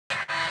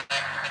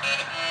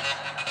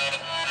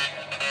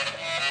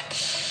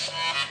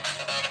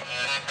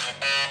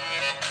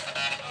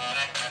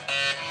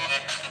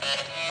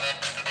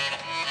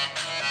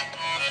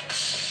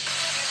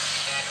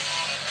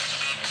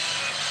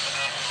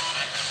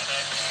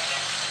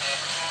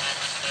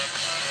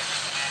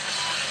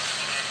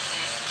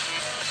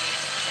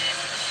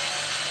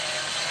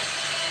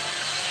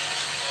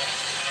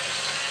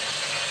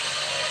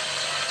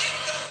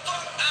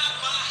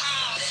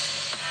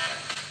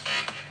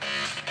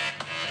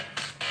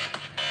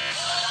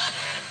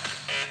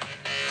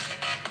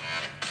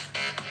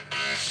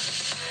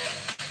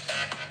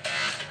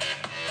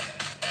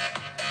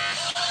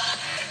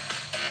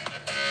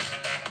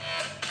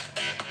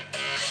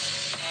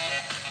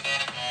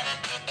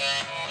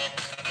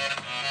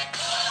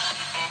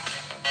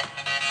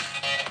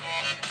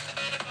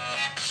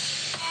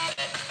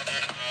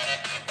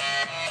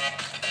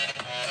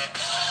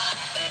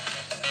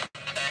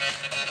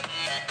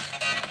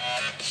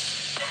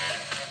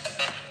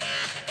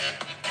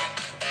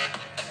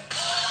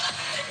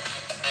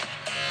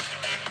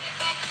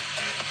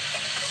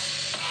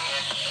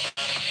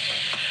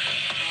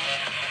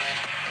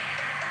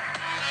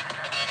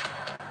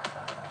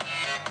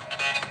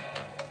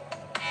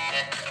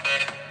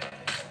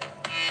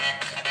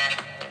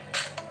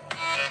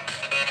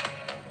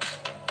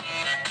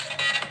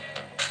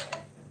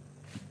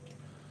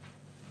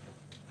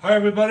Hi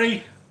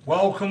everybody,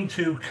 welcome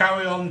to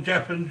Carry On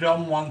Jeff and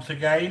John once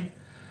again.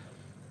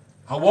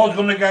 I was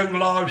going to go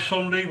live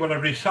Sunday, but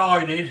I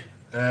decided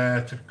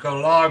to go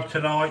live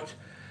tonight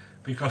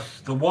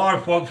because the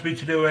wife wants me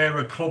to do her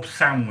a club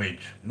sandwich.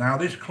 Now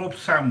this club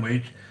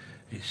sandwich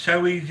is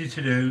so easy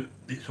to do,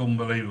 it's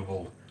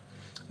unbelievable.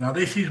 Now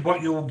this is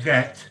what you'll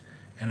get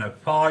in a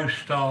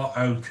 5-star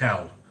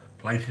hotel,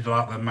 places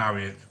like the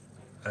Marriott,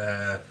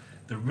 the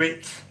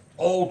Ritz,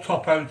 all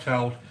top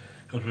hotels,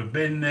 because we've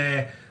been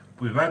there.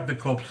 We've had the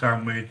club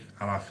sandwich,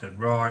 and I said,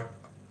 right,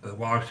 the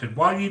wife said,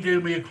 why don't you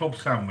do me a club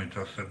sandwich?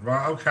 I said,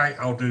 right, okay,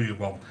 I'll do you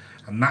one.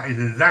 And that is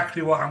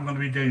exactly what I'm going to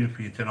be doing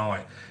for you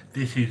tonight.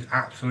 This is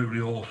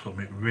absolutely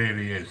awesome, it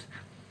really is.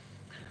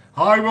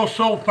 Hi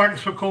Russell, thanks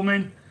for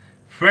coming.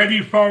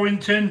 Freddie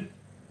Forrington,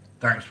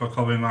 thanks for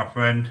coming my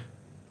friend.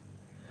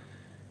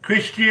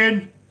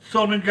 Christian,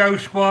 Sun and Go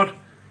Squad,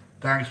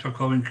 thanks for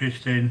coming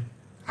Christian.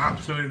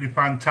 Absolutely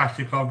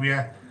fantastic of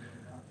you.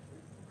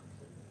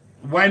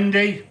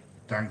 Wendy,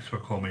 thanks for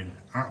coming.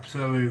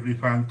 Absolutely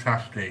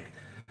fantastic.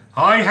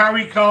 Hi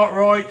Harry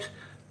Cartwright.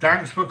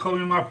 Thanks for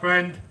coming my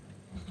friend.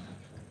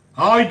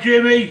 Hi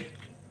Jimmy.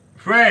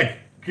 Fred.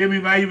 Jimmy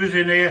Maver's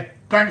in here.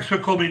 Thanks for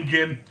coming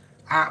Jim.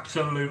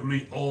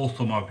 Absolutely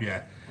awesome of you.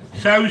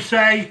 So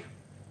say.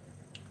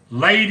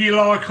 Lady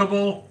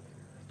Likeable.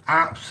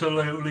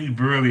 Absolutely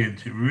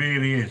brilliant. It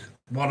really is.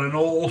 What an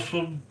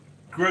awesome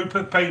group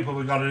of people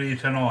we got in here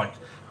tonight.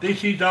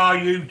 This is our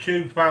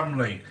YouTube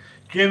family.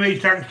 Jimmy,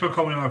 thanks for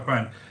coming my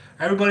friend.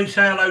 Everybody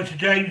say hello to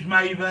James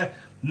Maver.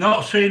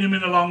 Not seen him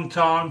in a long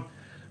time,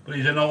 but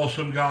he's an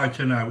awesome guy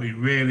to know. He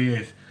really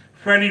is.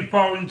 Freddie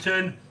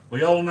Forrington,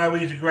 we all know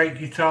he's a great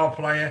guitar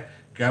player.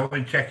 Go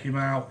and check him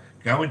out.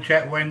 Go and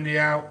check Wendy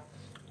out.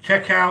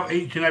 Check out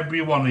each and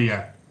every one of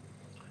you.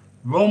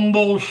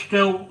 Rumble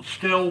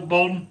still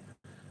bun.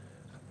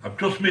 I've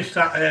just missed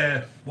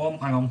that one.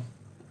 Hang on.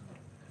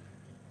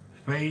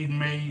 Feed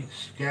me,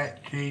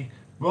 sketchy.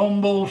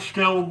 Rumble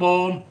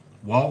stillborn.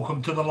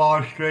 Welcome to the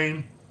live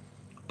stream.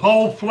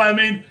 Paul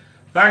Fleming,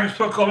 thanks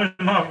for coming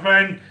my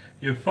friend.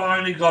 You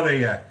finally got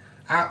here.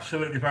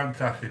 Absolutely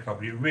fantastic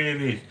of you, it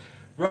really is.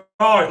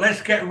 Right, let's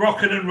get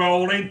rocking and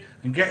rolling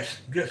and let's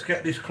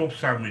get this club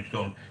sandwich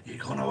done. You're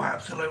going to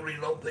absolutely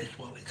love this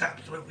one. It's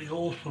absolutely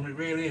awesome, it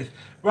really is.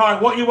 Right,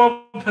 what you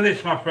want for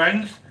this my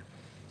friends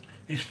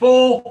is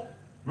 4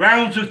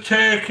 rounds of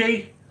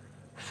turkey,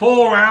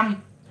 4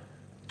 ham,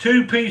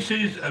 2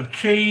 pieces of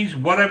cheese,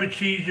 whatever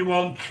cheese you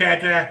want,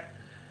 cheddar,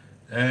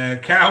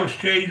 cow's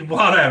cheese,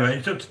 whatever.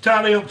 It's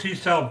totally up to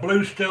yourself.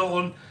 Blue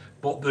Stilton,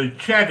 but the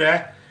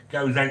cheddar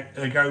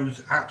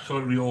goes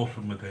absolutely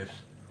awesome with this.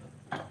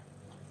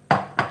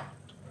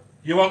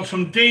 You want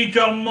some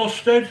Dijon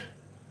mustard,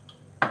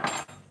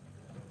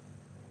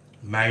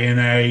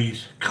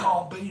 mayonnaise.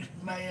 Can't beat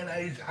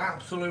mayonnaise.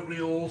 Absolutely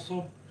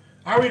awesome.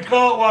 Harry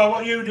Cartwell,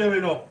 what are you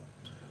doing up?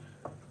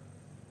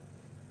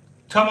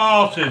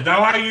 Tomatoes.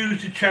 Now I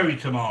use the cherry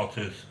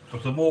tomatoes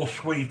because they're more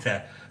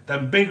sweeter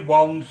than big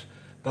ones.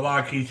 They're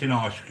like eating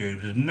ice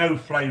cubes. There's no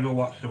flavour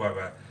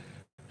whatsoever.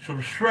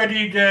 Some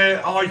shredded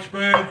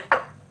iceberg.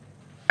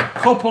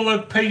 Couple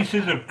of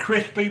pieces of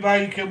crispy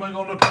bacon we're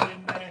going to put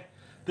in there.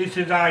 This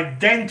is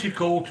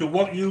identical to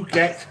what you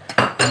get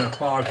in a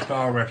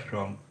 5-star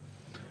restaurant.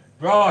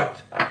 Right,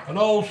 and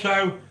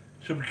also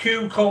some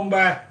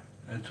cucumber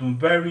and some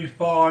very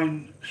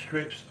fine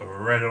strips of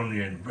red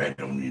onion.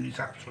 Red onion is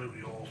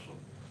absolutely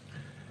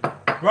awesome.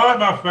 Right,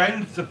 my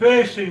friends, the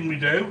first thing we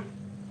do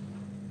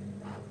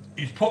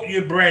is put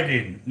your bread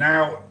in.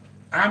 Now,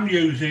 I'm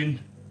using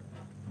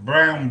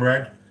brown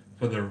bread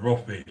for the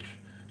roughage.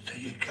 So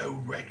you go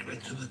regular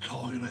to the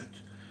toilet.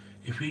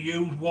 If you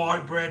use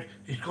white bread,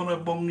 it's going to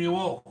bung you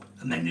up.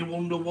 And then you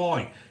wonder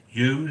why.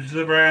 Use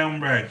the brown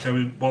bread. So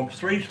we want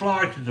 3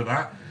 slices of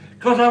that.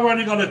 Because I've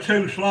only got a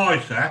 2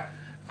 slicer,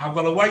 I'm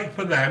going to wait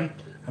for them.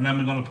 And then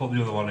we're going to put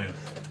the other one in.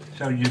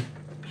 So you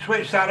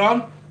switch that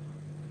on.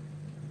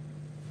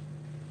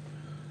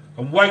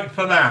 And wait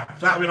for that.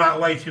 That'll be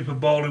like waiting for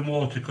boiling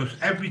water, because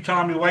every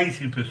time you're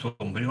waiting for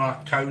something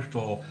like toast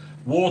or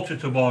water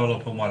to boil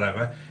up and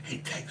whatever,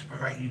 it takes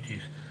for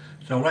ages.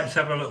 So let's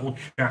have a little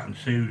chat and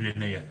see who's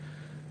in here.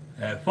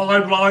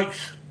 5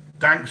 likes.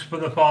 Thanks for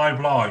the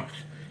 5 likes.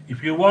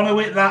 If you want to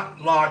hit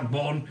that like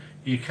button,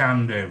 you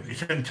can do.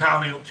 It's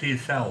entirely up to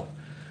yourself.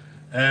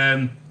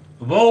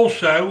 We've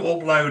also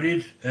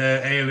uploaded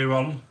earlier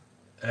on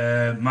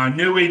my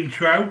new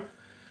intro.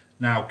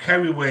 Now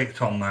Kerry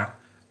worked on that.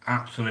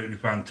 Absolutely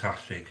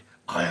fantastic.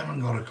 I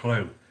haven't got a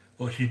clue,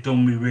 but she's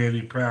done me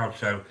really proud.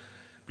 So it'd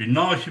be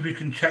nice if you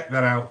can check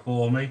that out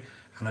for me.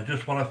 And I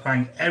just want to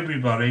thank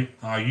everybody,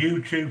 our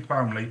YouTube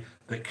family,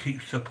 that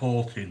keeps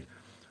supporting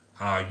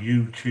our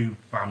YouTube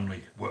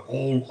family. We're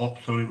all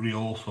absolutely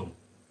awesome.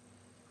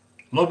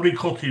 Lovely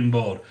cutting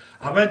board.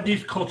 I've had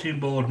this cutting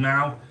board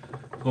now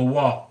for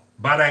what?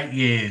 About 8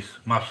 years.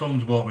 My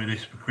son's bought me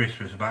this for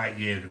Christmas about 8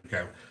 years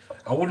ago.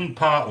 I wouldn't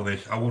part with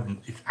this, I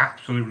wouldn't. It's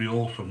absolutely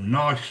awesome.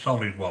 Nice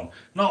solid one.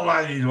 Not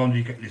like these ones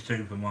you get in the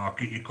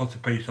supermarket. You cut a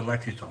piece of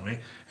lettuce on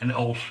it and it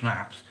all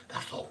snaps.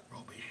 That's all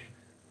rubbish.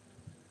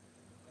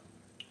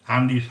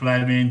 Andy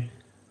Fleming,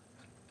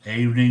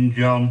 evening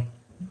John,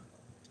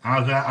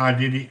 as I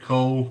did it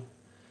cool.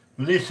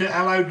 Melissa,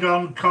 hello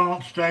John,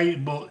 can't stay,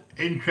 but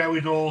intro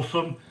is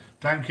awesome.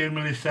 Thank you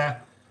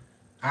Melissa,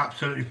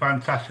 absolutely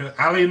fantastic.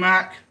 Ali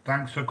Mac,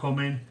 thanks for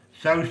coming.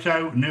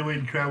 So, new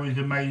intro is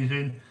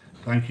amazing.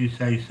 Thank you,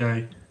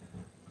 Say.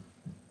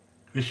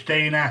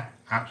 Christina,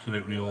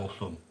 absolutely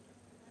awesome.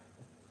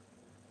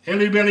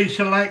 Illy Billy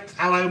Select,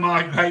 hello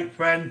my great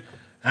friend.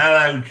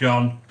 Hello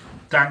John,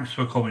 thanks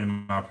for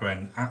coming my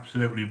friend.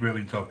 Absolutely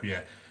brilliant of you.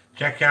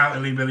 Check out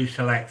Illy Billy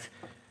Select.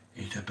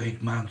 He's a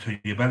big man, so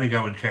you better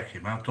go and check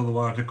him out,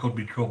 otherwise there could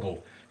be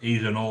trouble.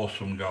 He's an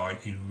awesome guy.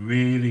 He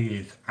really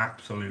is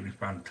absolutely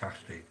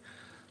fantastic.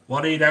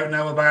 What he don't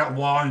know about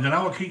wines, I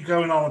know I keep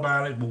going on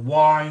about it, but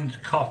wines,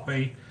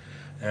 coffee.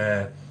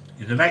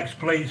 He's an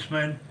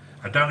ex-policeman.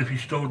 I don't know if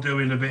he's still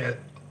doing a bit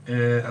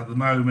at the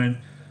moment,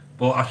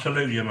 but I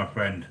salute you, my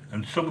friend.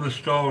 And some of the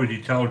stories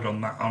he tells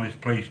on his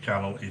police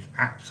channel is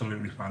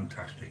absolutely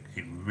fantastic.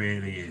 It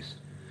really is.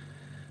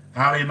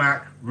 Ali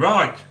Mac,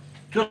 right,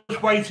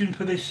 just waiting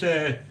for this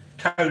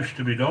toast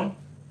to be done.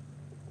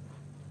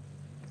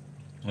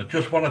 I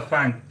just want to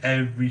thank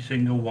every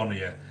single one of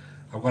you.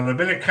 I've got a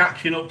bit of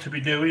catching up to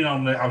be doing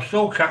on the. I'm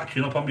still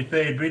catching up on my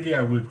third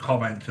video with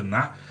comments and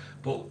that,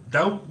 but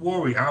don't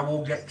worry, I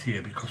will get to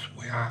you because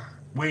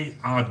we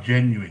are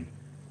genuine,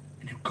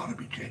 and you've got to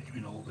be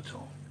genuine all the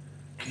time.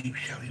 Keep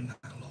showing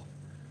that love.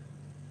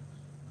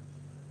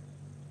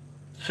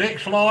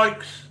 6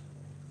 likes,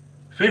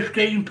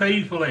 15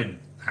 people in.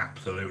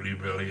 Absolutely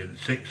brilliant.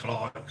 6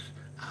 likes,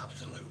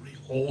 absolutely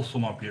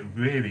awesome of you. It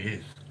really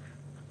is.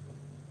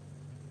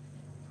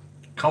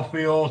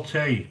 Coffee or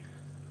tea?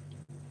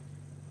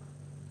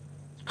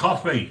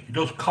 Coffee. He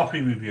does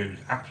coffee reviews.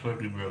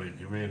 Absolutely brilliant.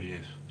 He really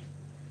is.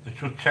 Let's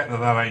just check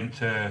that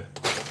ain't...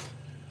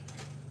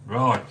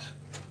 Right.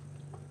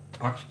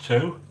 That's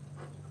 2.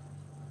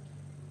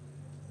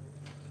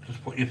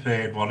 Just put your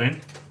third one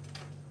in.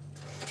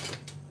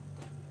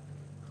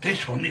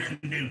 This one you can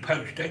do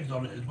poached eggs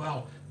on it as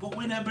well, but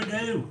we never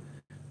do.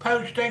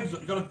 Poached eggs,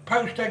 you've got a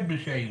poached egg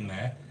machine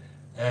there.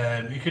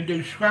 You can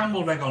do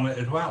scrambled egg on it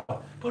as well,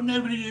 but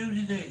nobody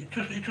uses it.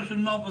 It's just a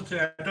novelty.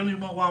 I don't even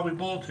know why we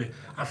bought it.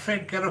 I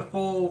said get a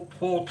full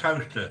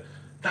toaster.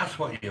 That's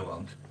what you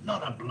want,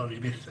 not a bloody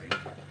this thing.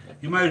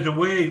 You may as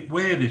well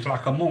wear this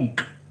like a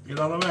monk. You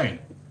know what I mean?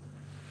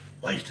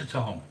 Waste of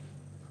time.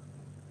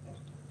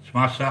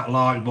 Smash that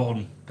like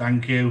button.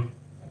 Thank you.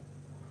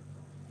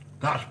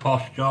 That's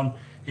posh, John.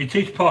 It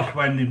is posh,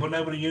 Wendy, but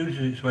nobody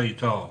uses it,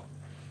 sweetheart.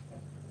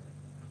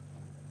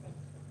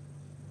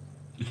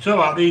 It's so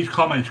like these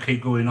comments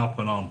keep going up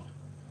and on.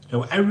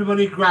 So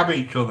everybody grab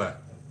each other.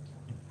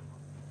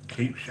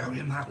 Keep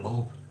showing that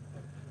love.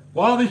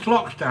 While this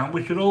locks down,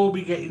 we should all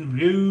be getting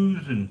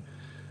views and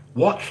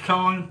watch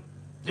time.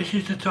 This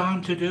is the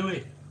time to do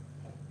it.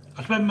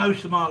 I spend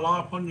most of my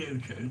life on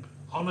YouTube,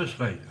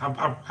 honestly.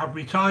 I've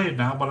retired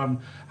now, but I'm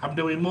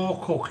doing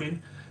more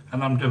cooking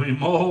and I'm doing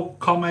more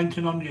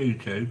commenting on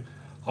YouTube.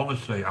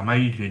 Honestly, I'm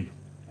aging.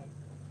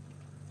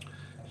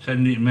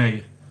 Send it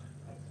me.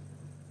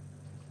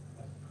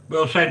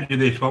 We'll send you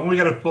this one. When we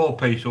get a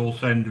 4-piece, we'll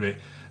send you it.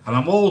 And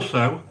I'm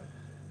also,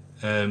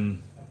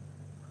 I'm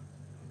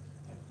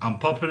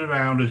popping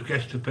around as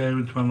guest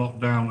appearance when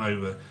lockdown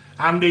over.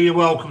 Andy, you're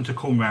welcome to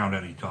come round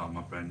any time,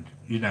 my friend.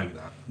 You know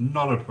that.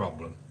 Not a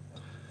problem.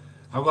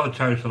 I've got a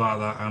toaster like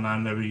that and I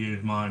never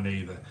use mine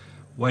either.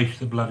 Waste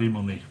the bloody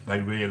money. They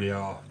really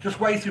are. Just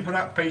waiting for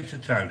that piece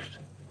of toast.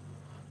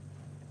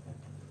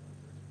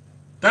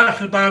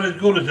 That's about as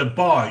good as a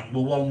bike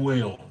with one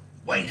wheel.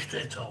 Waste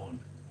of time.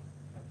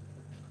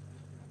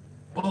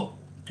 But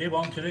they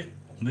wanted it.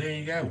 There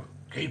you go.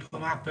 Keep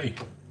them happy.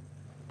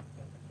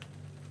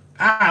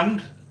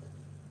 And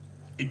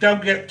it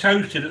don't get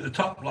toasted at the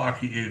top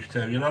like it used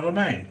to. You know what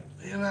I mean?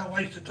 You know,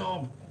 waste of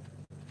time.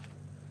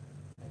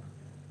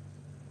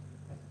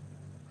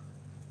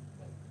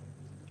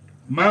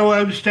 Mo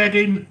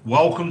Homesteading,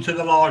 welcome to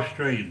the live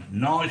stream.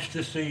 Nice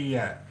to see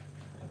you.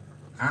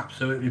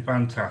 Absolutely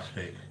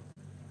fantastic.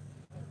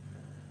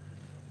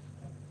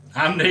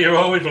 Andy, you're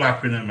always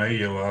laughing at me,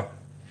 you are.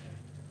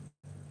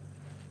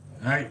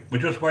 Hey, we're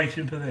just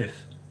waiting for this.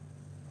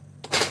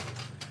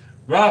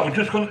 Right, we're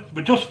just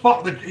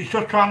he's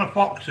just trying to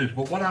fox us,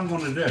 but what I'm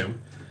gonna do,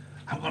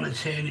 I'm gonna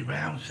turn it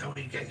round so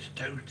it gets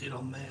toasted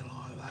on there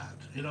like that.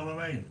 You know what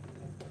I mean?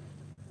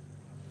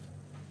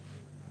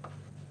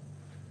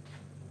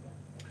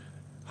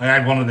 I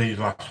had one of these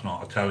last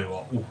night, I tell you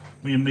what. Ooh,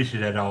 me and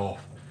Mrs. had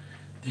off.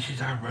 This is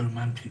how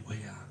romantic we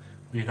are.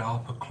 We had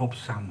half a club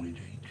sandwich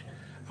each,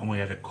 and we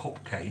had a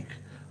cupcake.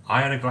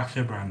 I had a glass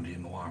of brandy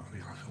and my wife had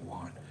a glass of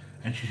wine.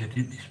 And she said,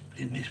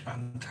 isn't this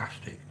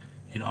fantastic?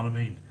 You know what I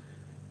mean?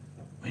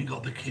 We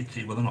got the kids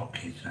here, well they're not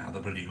kids now,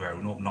 they're bloody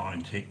grown up,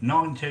 19,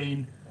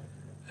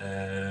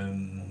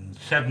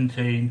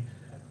 17,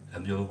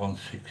 and the other one's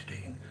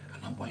 16.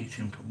 And I'm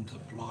waiting for them to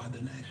fly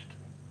the nest.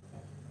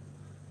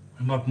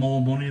 We have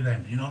more money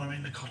then, you know what I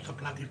mean? They cost a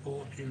bloody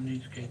fortune,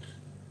 these kids.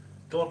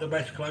 They want the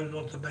best clothes,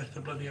 want the best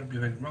of bloody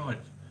everything, right?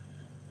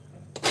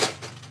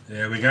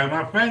 There we go,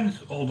 my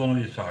friends. All done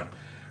on this side.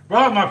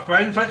 Right, my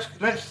friends.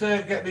 Let's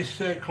get this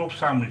club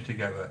sandwich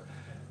together.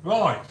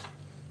 Right.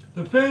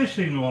 The first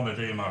thing we want to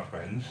do, my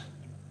friends,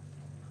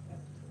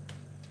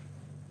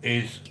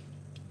 is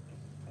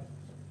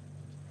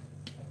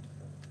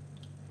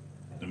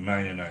the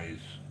mayonnaise.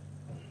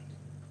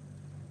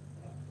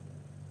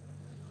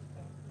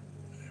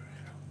 There we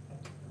go.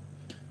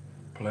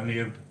 Plenty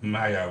of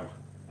mayo.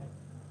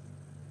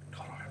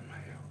 God, I have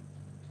mayo.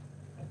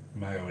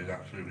 Mayo is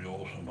absolutely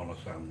awesome on a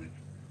sandwich.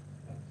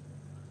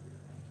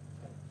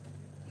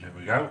 There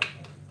we go.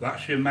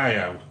 That's your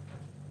mayo.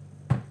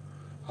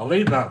 I'll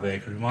leave that there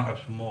because we might have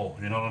some more,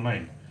 you know what I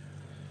mean?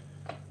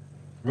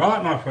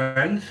 Right, my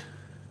friends,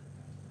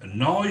 a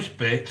nice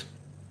bit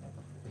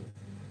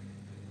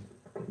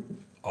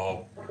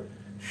of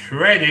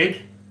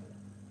shredded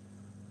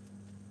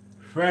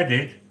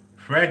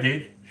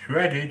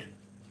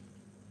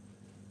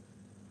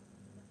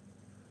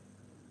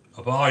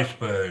of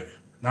iceberg.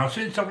 Now,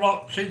 since I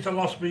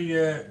lost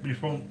my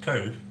front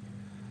tooth,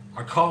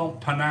 I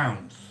can't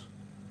pronounce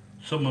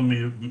some of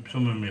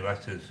my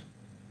letters.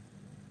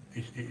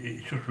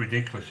 It's just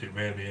ridiculous, it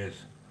really is.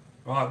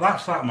 Right,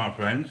 that's that, my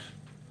friends.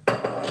 You're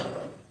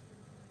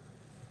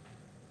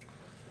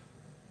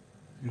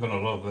going to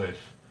love this.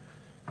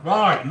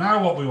 Right,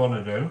 now what we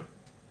want to do,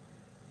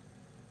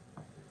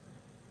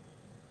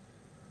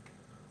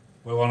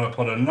 we want to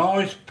put a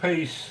nice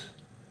piece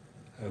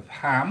of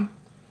ham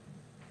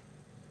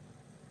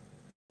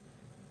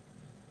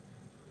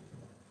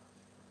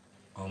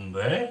on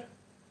there,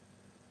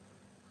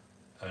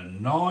 a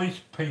nice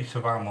piece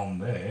of ham on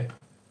there,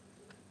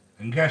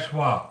 and guess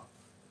what?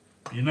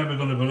 You're never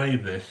going to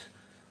believe this,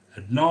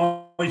 a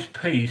nice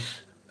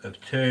piece of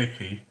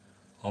turkey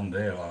on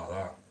there like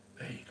that.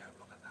 There you go,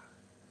 look at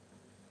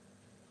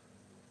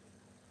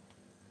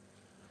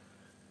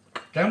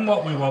that. Then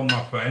what we want,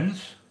 my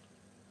friends,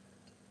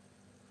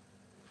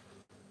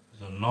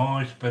 is a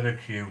nice bit of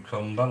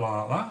cucumber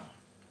like that.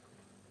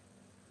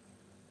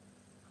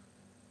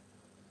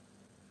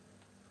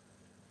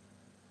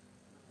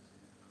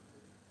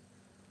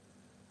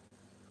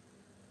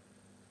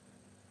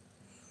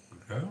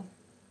 Go.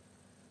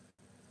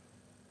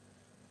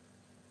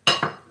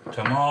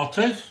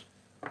 Tomatoes.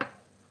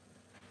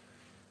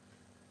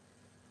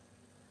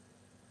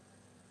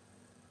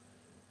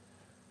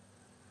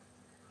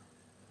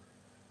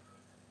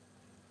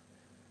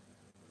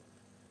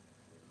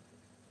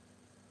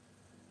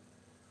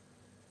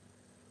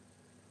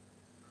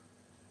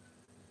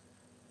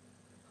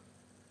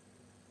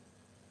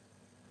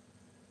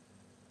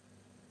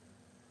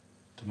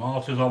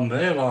 Tomatoes on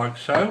there like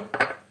so.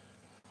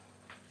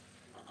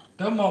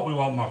 Then what we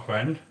want, my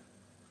friend,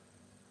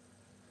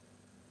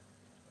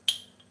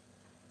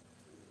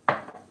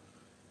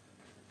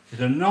 is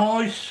a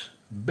nice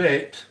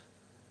bit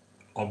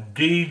of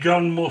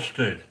Dijon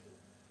mustard.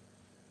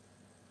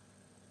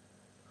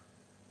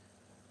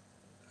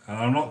 And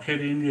I'm not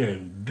kidding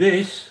you.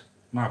 This,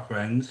 my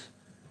friends,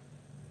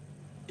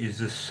 is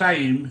the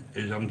same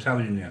as I'm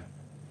telling you.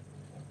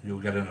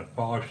 You'll get in a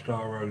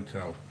 5-star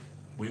hotel.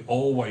 We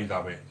always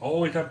have it.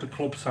 Always have the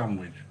club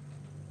sandwich.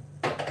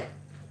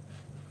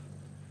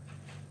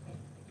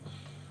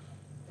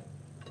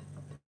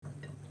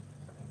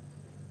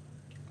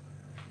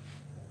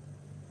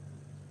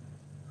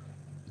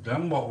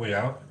 Then what we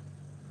have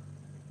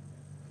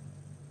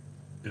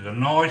is a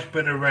nice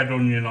bit of red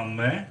onion on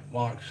there,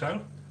 like so.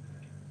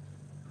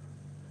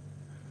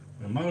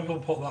 We might as well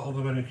put that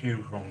other bit of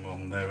cucumber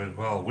on there as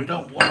well. We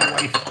don't want to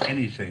waste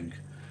anything.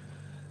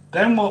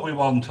 Then what we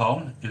want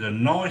on is a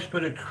nice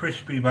bit of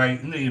crispy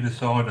bacon either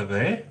side of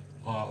there,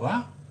 like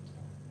that.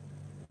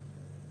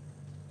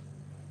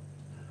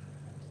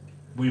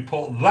 We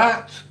put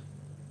that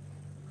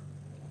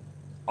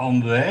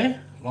on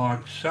there,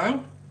 like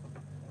so.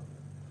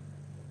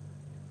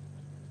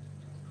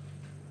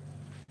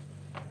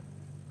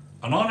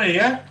 And on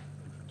here,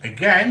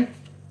 again,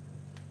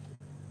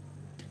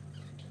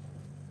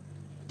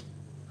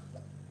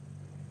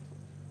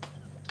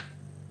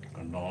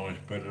 a nice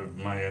bit of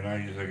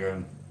mayonnaise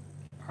again.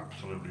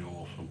 Absolutely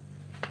awesome.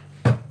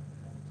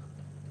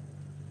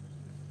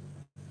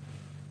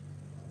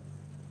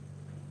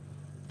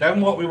 Then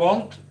what we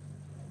want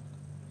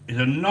is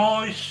a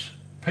nice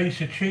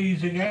piece of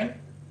cheese again.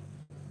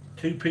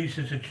 2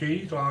 pieces of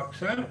cheese like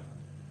so.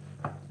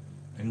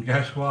 And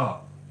guess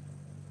what?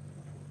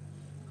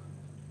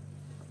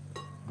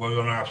 We're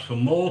going to have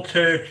some more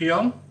turkey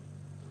on.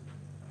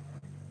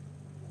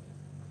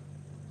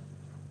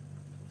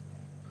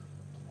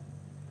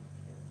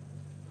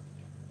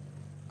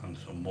 And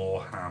some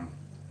more ham.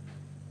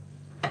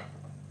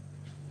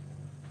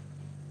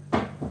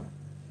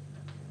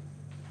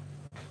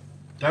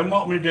 Then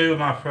what we do,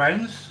 my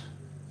friends,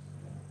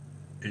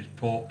 is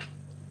put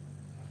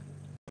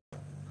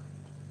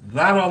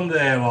that on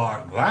there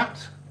like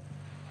that.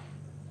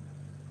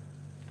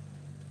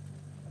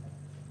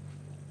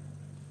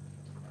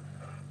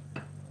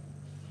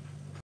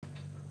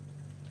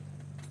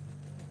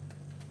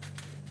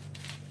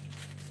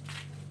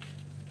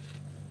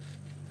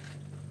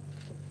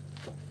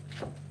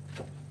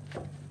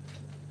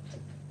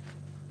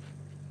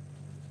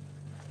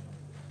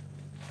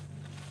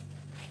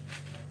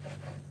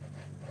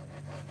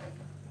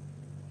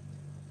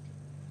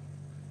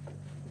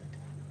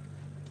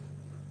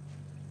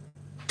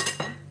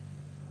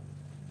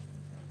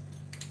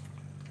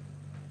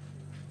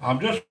 I'm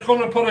just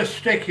going to put a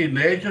stick in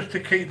there just to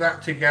keep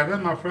that together,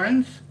 my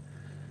friends,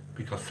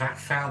 because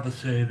that's how they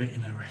serve it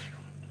in a restaurant.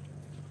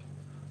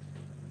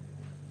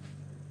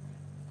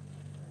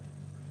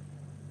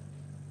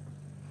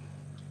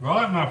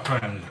 Right, my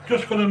friends,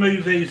 just going to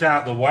move these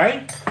out of the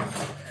way.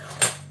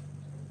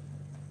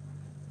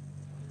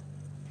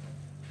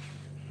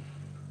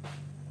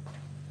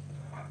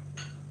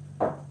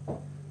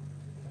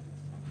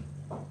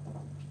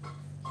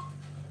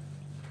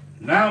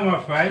 Now,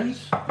 my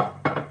friends,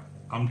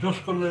 I'm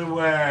just going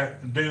to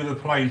do the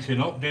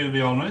plating up, do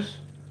the honours.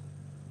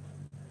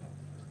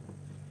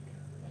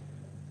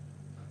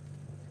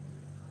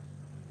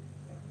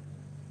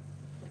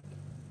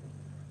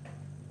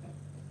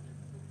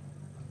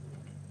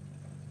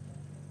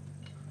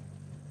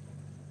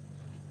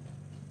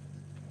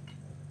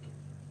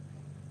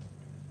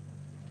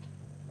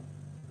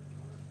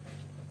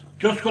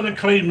 Just going to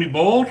clean my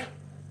board.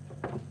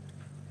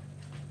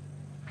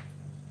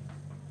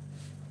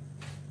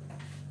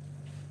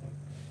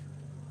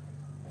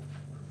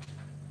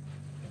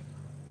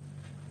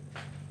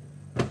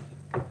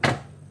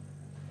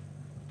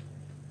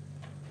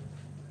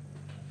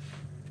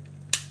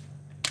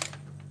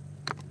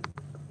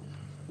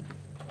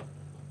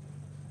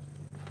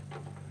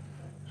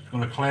 Just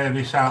going to clear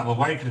this out of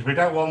the way because we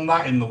don't want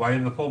that in the way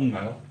of the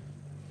thumbnail.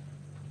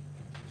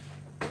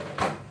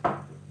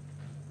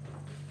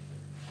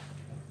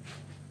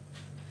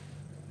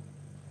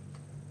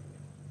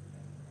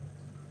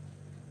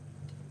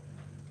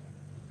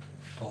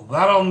 Put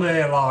that on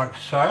there like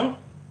so.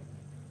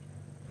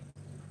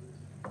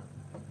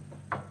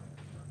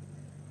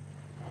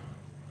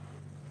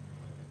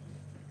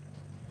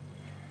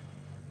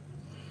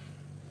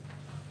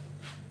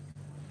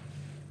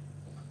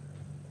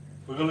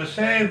 We're going to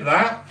save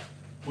that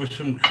with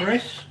some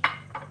crisps,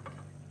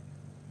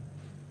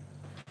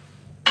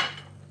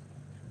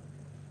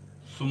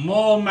 some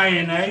more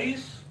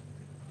mayonnaise,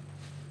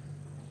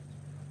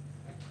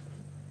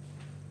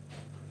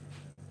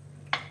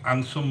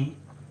 and some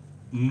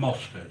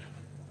mustard.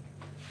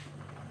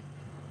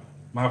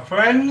 My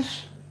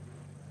friends,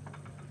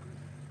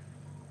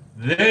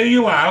 there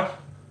you have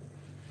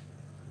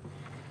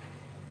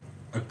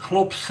a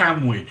club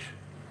sandwich.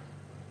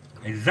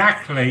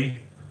 Exactly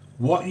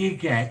what you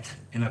get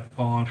in a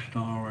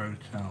 5-star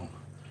hotel.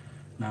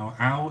 Now,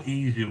 how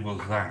easy was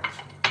that?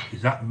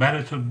 Is that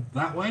better to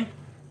that way?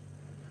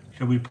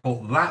 Shall we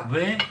put that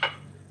there?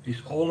 It's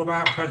all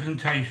about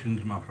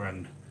presentations, my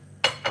friend,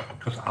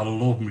 because I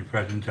love my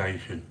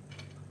presentation.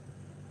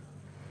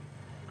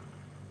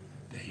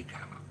 There you go.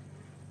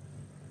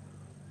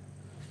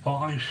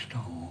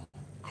 5-star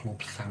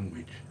club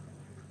sandwich.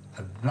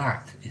 And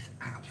that is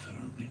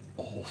absolutely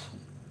awesome.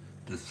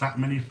 There's that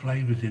many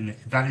flavours in it.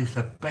 That is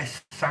the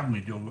best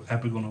sandwich you're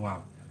ever going to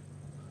have.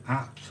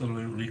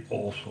 Absolutely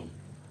awesome.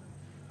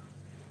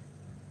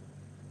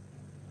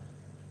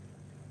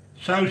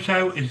 So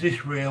is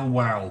this real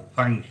well.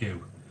 Thank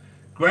you.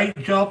 Great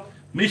job.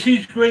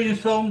 Mrs. Green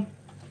Thumb,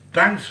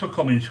 thanks for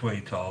coming,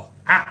 sweetheart.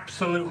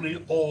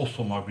 Absolutely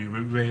awesome of you.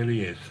 It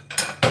really is.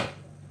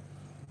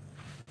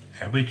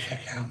 Everybody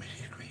check out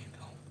Mrs. Green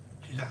Thumb.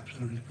 She's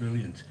absolutely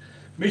brilliant.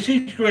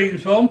 Mrs. Green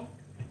Thumb,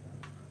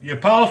 your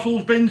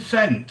parcel's been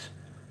sent.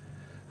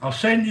 I'll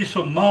send you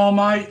some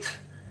Marmite,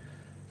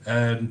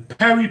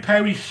 peri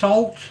peri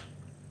salt,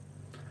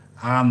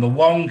 and the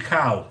Wong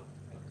Cow.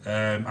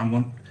 When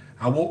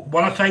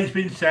I say it's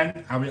been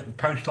sent, I'll be at the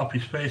post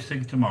office first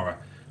thing tomorrow,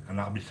 and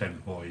that'll be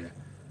sent for you.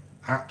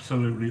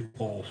 Absolutely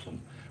awesome.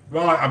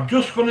 Right, I'm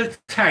just going to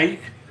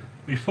take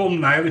my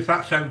thumbnail, if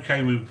that's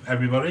okay with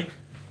everybody.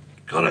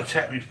 Gotta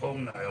take my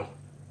thumbnail.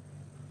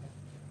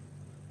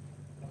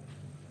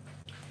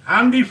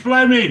 Andy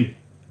Fleming.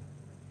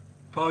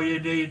 For you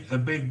need a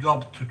big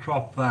gob to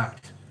top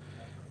that.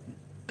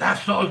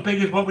 That's not as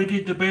big as what we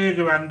did the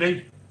burger,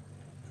 Andy.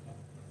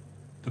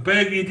 The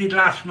burger you did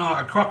last night,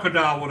 a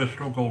crocodile would have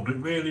struggled, it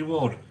really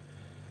would.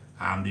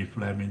 Andy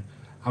Fleming.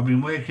 I've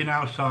been working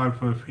outside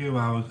for a few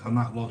hours and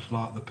that looks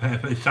like the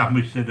perfect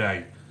sandwich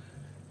today.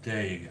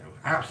 There you go.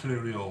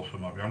 Absolutely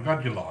awesome of you. I'm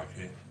glad you like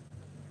it.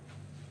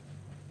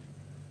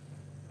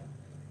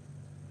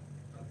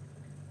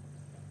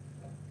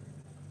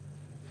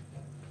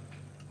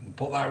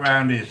 Put that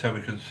round here so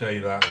we can see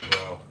that as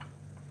well.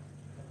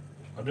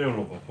 I do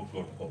love a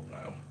good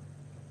thumbnail.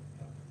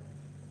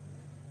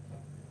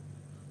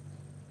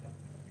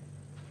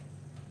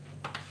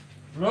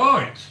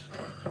 Right.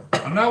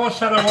 I know I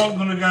said I wasn't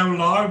going to go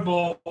live,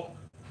 but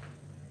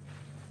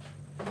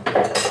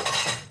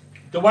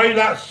the way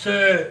that's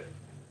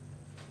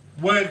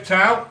worked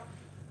out,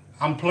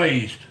 I'm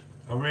pleased.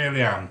 I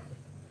really am.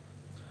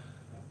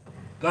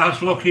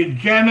 That's looking.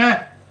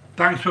 Gemma,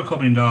 thanks for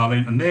coming,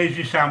 darling. And there's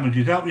your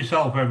sandwiches. Help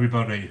yourself,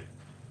 everybody.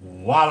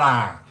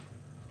 Voila.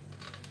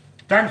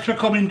 Thanks for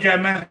coming,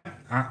 Gemma.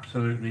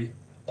 Absolutely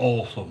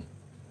awesome.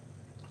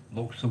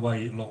 Looks the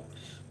way it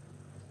looks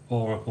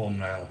for a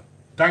thumbnail.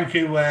 Thank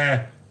you,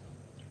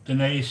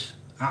 Denise.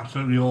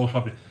 Absolutely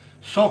awesome.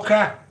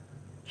 Sucker.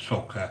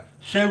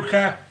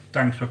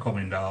 Thanks for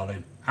coming,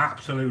 darling.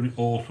 Absolutely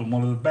awesome.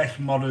 One of the best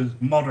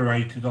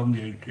moderators on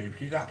YouTube.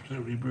 She's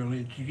absolutely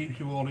brilliant. She keeps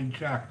you all in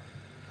check.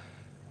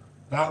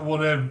 That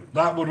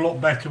would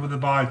look better with the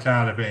bite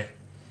out of it.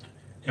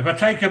 If I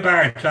take a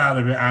bite out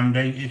of it,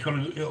 Andy,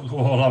 it'll go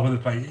all over the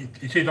place.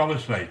 It is,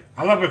 honestly.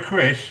 I'll have a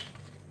crisp.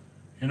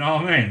 You know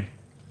what I mean?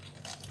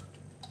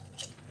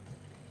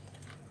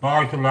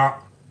 Bite of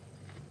that.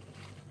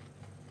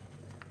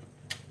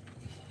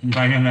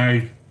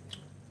 Mayonnaise.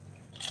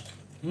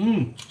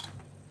 Mmm.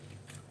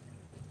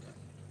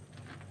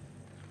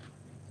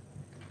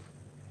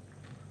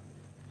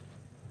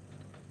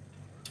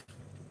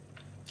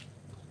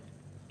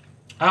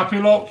 Happy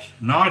looks,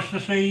 nice to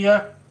see you.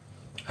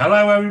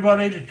 Hello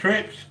everybody, the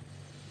trips.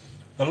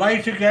 They're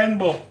late again,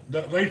 but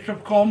at least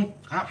have come.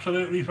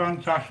 Absolutely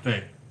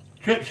fantastic.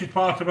 Trips is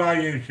part of our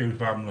YouTube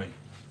family.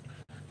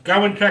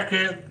 Go and check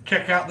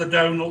out the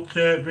donut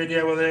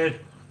video of theirs.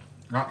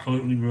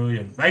 Absolutely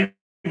brilliant. They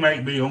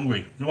make me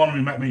hungry. The one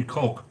who make me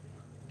cook.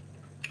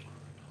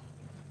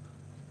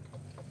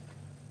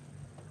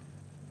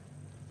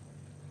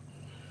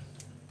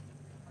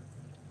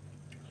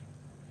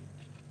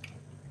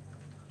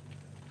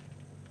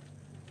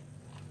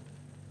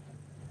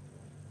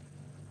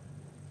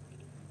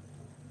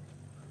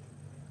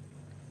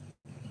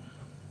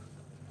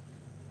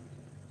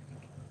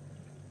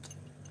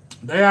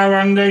 They are,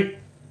 Andy.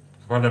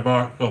 For the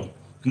bite some.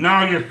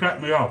 Now you've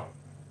set me off.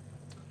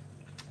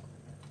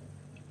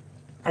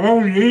 I've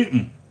already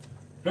eaten.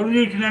 Don't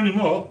eat any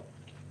more.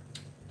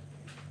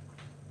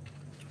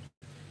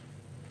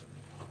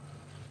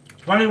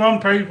 21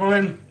 people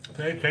in,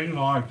 13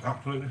 likes.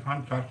 Absolutely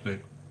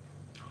fantastic.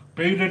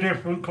 Be the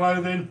different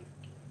clothing.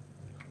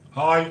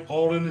 Hi,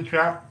 all in the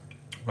chat.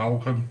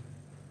 Welcome.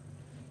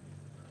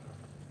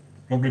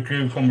 Lovely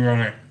cucumber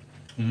on it.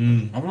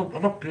 I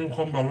love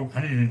cucumber, I love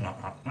anything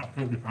like that.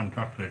 Absolutely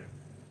fantastic.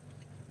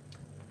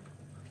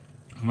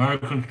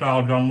 American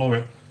style John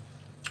Lovett.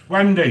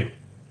 Wendy,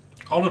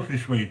 honestly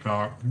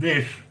sweetheart,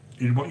 this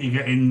is what you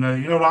get in,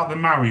 you know, like the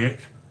Marriott,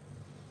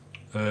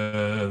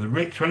 the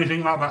Ritz or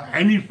anything like that,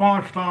 any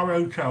 5-star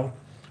hotel.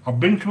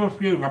 I've been to a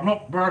few, I'm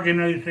not bragging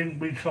anything,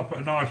 we stop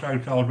at nice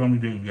hotels when we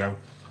do go.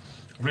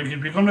 I think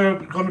if you're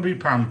going to be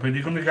pampered,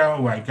 you're going to go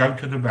away, go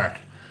to the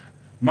best.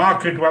 My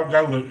kids won't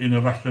go in a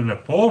less than a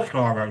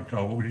 4-star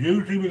hotel, but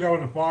usually we go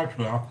in a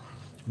 5-star.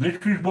 This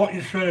is what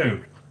you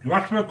served. You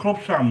ask for a club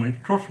sandwich,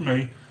 trust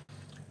me,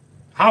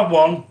 have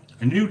one,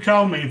 and you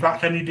tell me if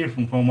that's any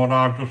different from what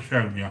I've just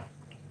shown you.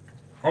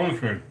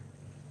 Honestly.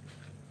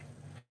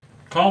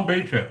 Can't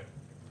beat it.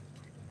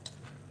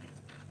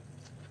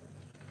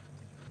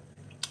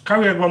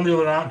 Carrie had one the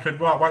other night and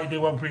said, right, what you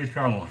do one for your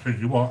channel? I said,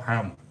 you what,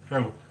 ham?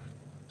 So,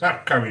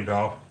 that's carried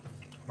off.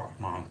 That's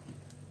mine.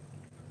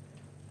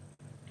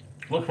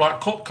 Looks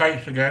like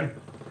cupcakes again.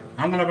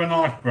 I'm going to have a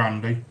nice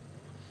brandy.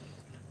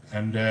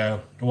 And the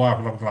wife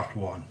will have a glass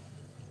of wine.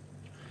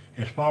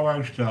 It's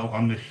Sparrow still,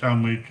 and this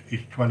sandwich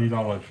is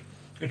 $20.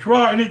 It's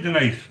right, isn't it,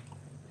 Denise?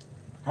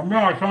 I'm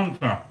right,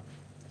 aren't I?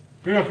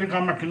 People think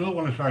I'm making it up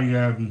when I say,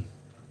 you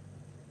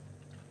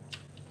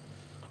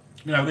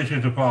know, this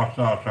is a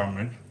 5-star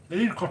sandwich. It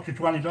is cost you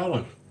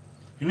 $20.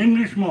 In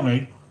English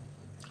money,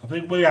 I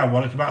think we have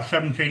one, it's about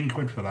 17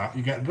 quid for that.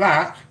 You get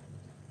that,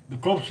 the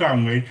club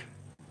sandwich,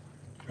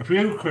 a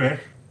few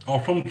crisps,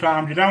 or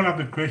sometimes you don't have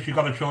the crisps, you've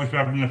got a choice of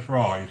having the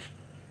fries.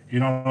 You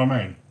know what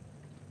I mean?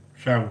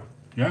 So,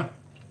 yeah.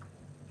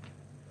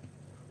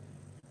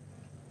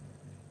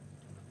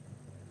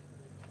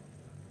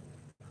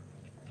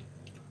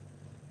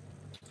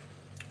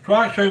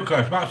 Try it, Suka,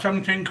 it's about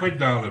 17 quid,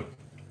 darling.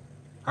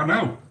 I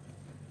know.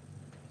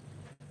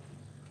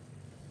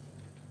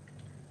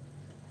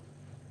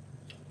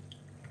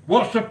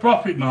 What's the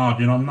profit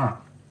margin on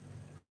that?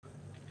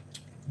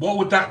 What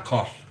would that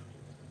cost?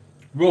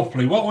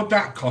 Roughly, what would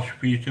that cost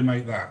for you to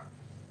make that?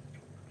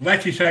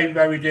 Lettuce ain't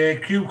very dear,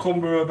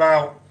 cucumber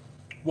about,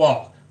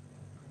 what?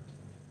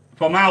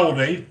 From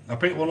Aldi, I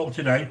picked one up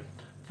today,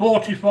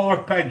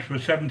 45 pence for a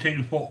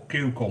 17-foot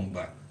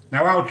cucumber.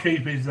 Now how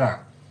cheap is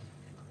that?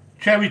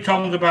 Cherry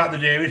Tom's about the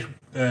dearest,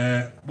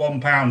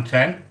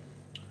 £1.10.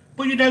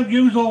 But you don't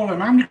use all of them.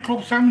 How many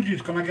club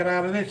sandwiches can I get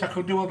out of this? I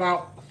could do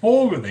about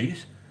 4 of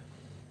these.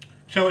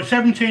 So at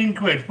 17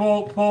 quid,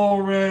 4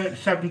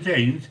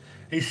 17s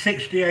is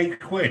 68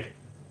 quid.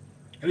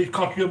 And it's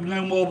cost you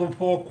no more than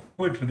 4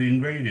 quid for the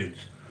ingredients.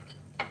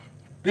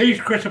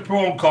 These crisp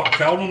prawn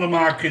cocktail, none of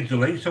my kids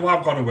will eat, so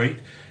I've got to eat.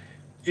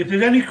 If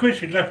there's any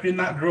crisps left in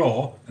that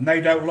drawer and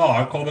they don't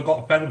like, or they've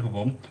got fed up of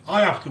them,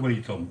 I have to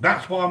eat them.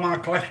 That's why my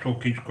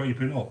cholesterol keeps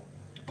creeping up.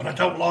 But I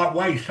don't like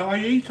waste, so I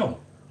eat them.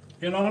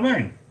 You know what I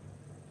mean?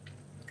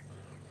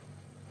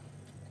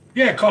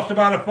 Yeah, it cost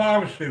about a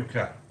 £5,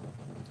 Suka.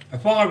 A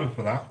 £5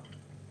 for that.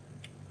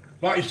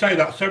 Like you say,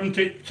 that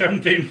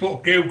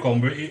 17-foot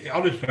cucumber,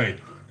 honestly,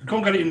 you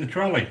can't get it in the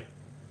trolley.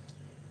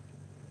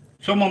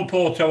 Someone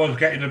Porto was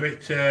getting a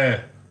bit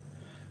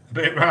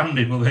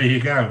randy, but there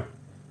you go.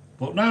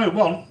 But no, it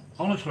wasn't,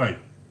 honestly.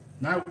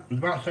 No, it was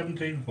about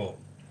 17 foot.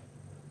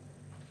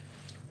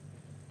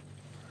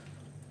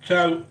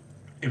 So,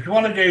 if you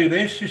want to do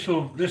this, this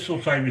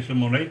will save you some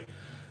money.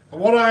 And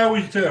what I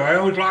always do, I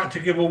always like to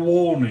give a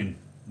warning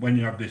when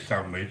you have this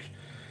sandwich.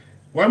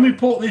 When we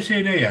put this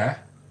in here,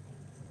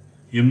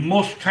 you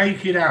must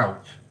take it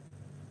out,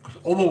 because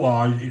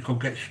otherwise it could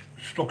get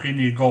stuck in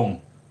your gum,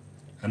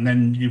 and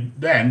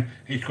then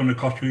it's going to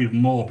cost you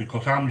even more,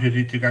 because how much is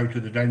it to go to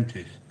the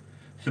dentist?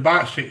 It's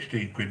about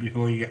 16 quid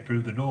before you get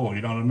through the door,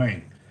 you know what I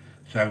mean?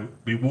 So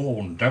be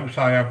warned, don't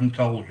say I haven't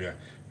told you.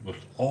 You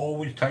must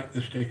always take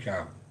the stick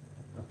out.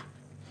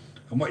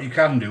 And what you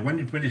can do, when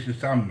you finish the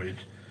sandwich,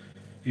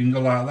 you can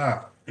go like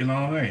that, you know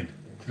what I mean?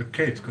 The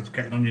kids, because it's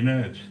getting on your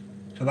nerves.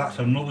 So that's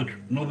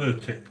another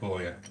tip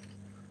for you.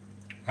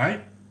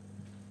 Right?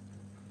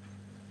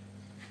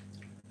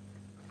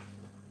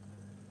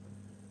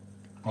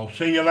 I'll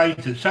see you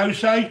later. So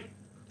say,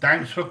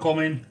 thanks for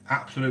coming.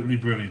 Absolutely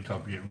brilliant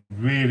of you.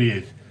 Really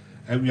is.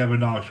 Hope you have a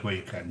nice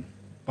weekend.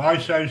 Bye,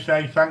 so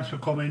say. Thanks for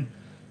coming.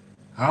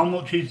 How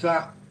much is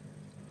that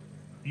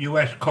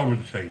US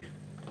currency?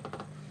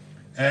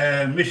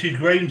 Mrs.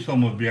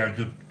 Greenthumb will be able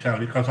to tell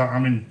you, because I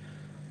mean,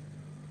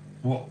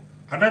 what?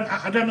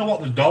 I don't know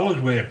what the dollar's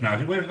worth now.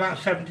 Is it worth about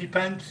 70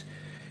 pence?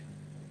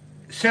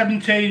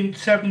 17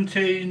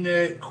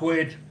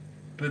 quid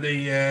for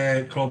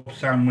the club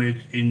sandwich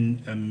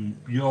in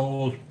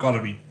yours. Got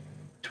to be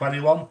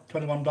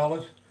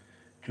 $21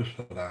 just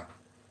for that.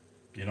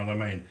 You know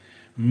what I mean?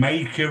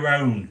 Make your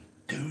own.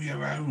 Do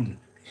your own.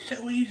 It's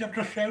so easy. I've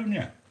just shown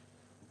you.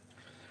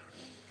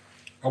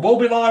 I will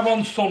be live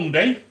on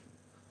Sunday,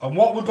 and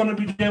what we're going to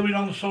be doing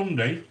on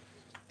Sunday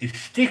is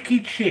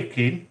sticky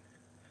chicken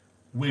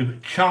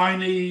with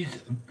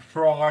Chinese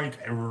fried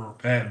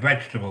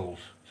vegetables.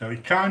 So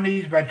it's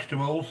Chinese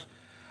vegetables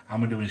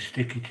and we're doing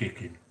sticky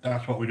chicken.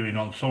 That's what we're doing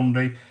on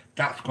Sunday.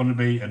 That's going to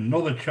be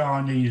another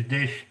Chinese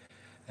dish.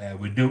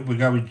 We're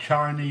going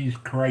Chinese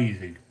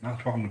crazy.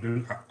 That's what I'm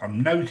going to do. I've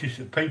noticed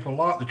that people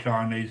like the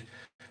Chinese,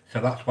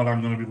 so that's what I'm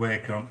going to be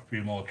working on, a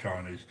few more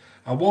Chinese.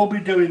 I will be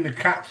doing the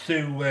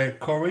katsu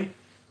curry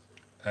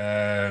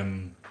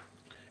in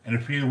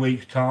a few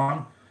weeks'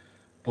 time.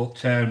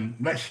 But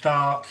let's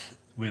start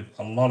with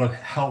a lot of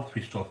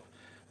healthy stuff.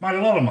 Mate,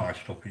 a lot of my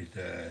stuff is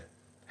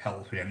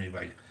healthy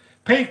anyway.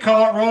 Pete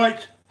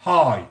Cartwright,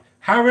 hi.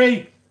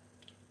 Harry,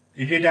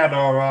 is your dad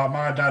alright?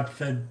 My dad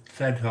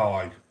said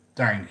hi.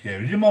 Thank you.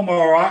 Is your mum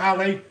alright,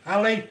 Ali?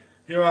 Ali,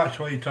 you're right,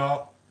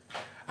 sweetheart.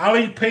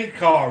 Ali, Pete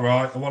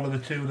Cartwright are one of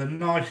the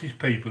nicest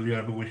people you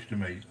ever wish to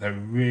meet. They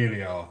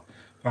really are.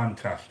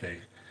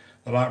 Fantastic.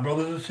 They're like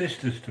brothers and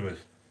sisters to us.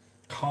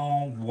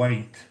 Can't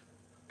wait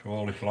for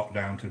all this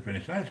lockdown to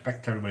finish. I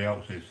expect everybody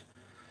else is.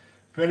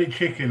 Philly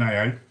chicken,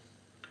 eh?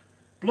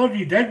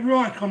 Bloody dead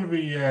right, it's going to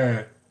be...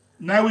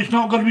 No, it's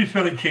not going to be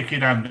fillet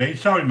chicken, Andy.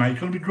 Sorry, mate, it's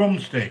going to be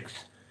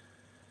drumsticks.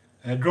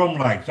 Drum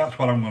legs, that's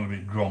what I'm going to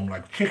be, drum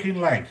legs. Chicken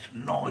legs,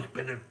 nice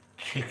bit of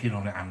chicken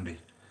on it, Andy.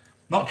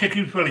 Not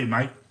chicken fillet,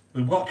 mate.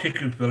 We've got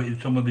chicken fillet in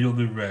some of the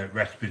other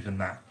recipes and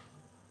that.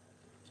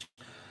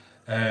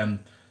 And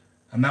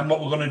then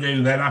what we're going to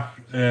do then,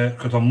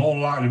 because I'm more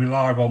likely to be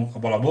live on...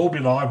 Well, I will be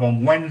live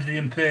on Wednesday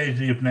and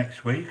Thursday of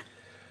next week.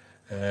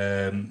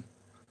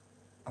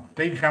 I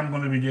think I'm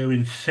going to be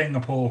doing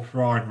Singapore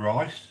fried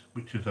rice,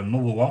 which is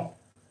another one.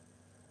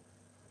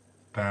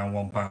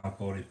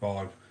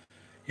 £1.45.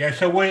 Yeah,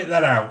 so wait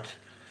that out.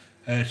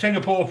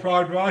 Singapore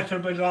fried rice,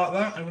 everybody like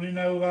that? Everybody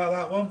know about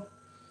that one?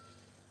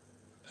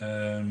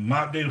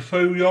 Might do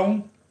Foo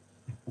Young.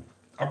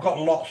 I've got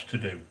lots to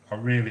do. I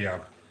really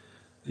have.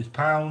 This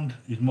pound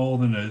is more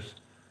than us.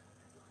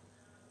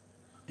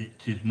 It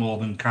is more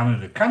than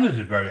Canada.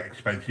 Canada's very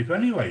expensive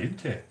anyway,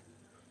 isn't it?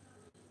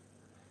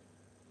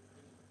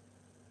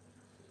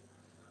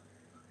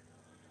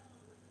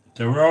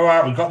 So we're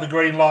alright, we've got the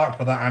green light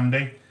for that,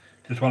 Andy.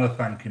 Just want to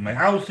thank you, mate.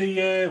 How's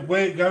the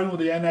work going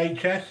with the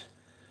NHS?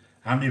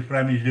 Andy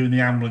Fleming's doing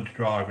the ambulance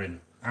driving.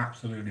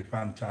 Absolutely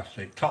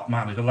fantastic. Top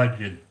man, he's a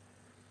legend.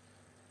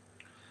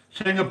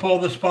 Singapore,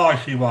 the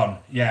spicy one.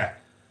 Yeah.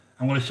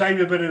 I'm going to save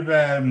a bit of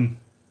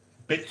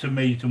bits of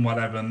meat and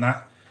whatever and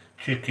that.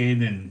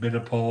 Chicken and bit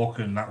of pork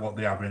and that, what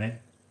they have in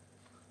it.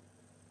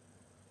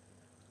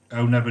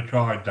 Oh, never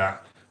tried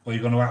that. Well,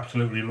 you're going to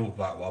absolutely love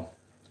that one.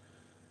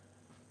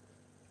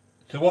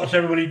 So what's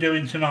everybody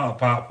doing tonight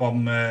apart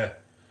from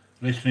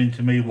listening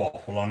to me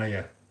waffle on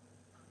here?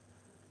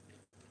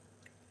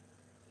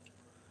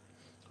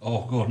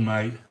 Oh, good,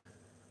 mate.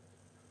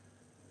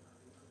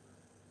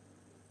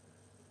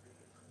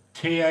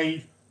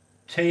 TALW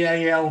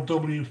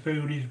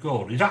food is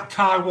good. Is that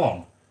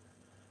Taiwan?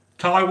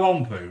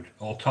 Taiwan food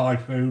or Thai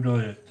food,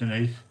 or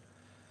Denise?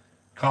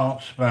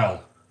 Can't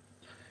spell.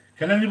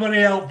 Can anybody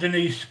help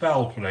Denise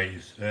spell,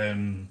 please?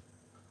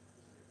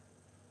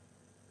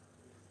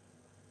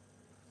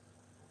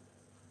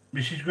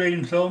 Mrs.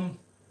 Greenthumb,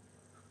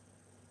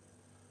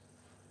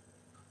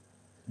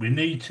 we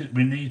need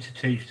to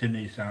teach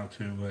Denise how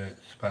to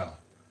spell.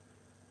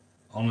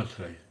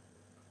 Honestly,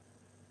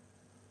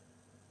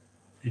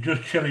 you're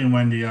just chilling,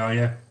 Wendy, are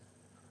you?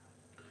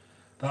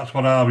 That's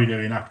what I'll be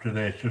doing after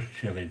this, just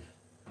chilling.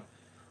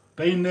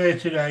 Been there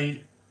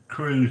today,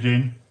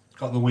 cruising,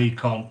 got the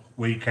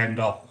weekend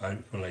off,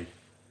 hopefully.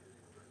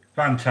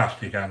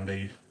 Fantastic,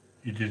 Andy.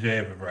 You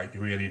deserve a break,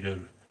 you really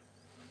do.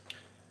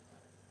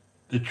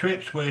 The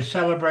trips, we're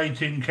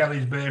celebrating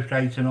Kelly's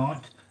birthday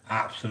tonight.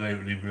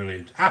 Absolutely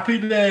brilliant. Happy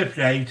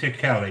birthday to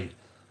Kelly.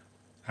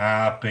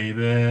 Happy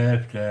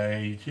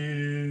birthday to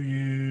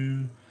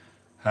you.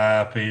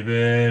 Happy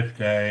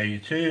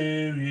birthday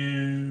to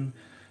you.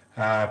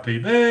 Happy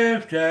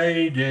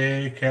birthday,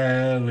 dear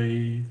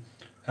Kelly.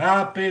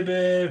 Happy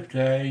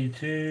birthday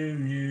to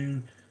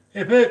you.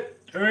 Hip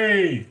hip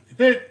hooray! Hip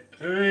hip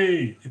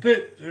hooray! Hip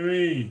hip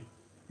hooray!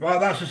 Right,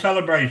 that's the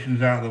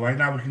celebrations out of the way.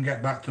 Now we can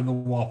get back to the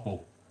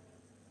waffle.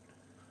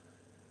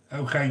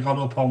 Okay, got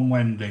up on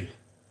Wendy.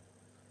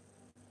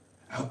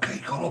 Okay,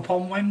 got up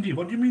on Wendy.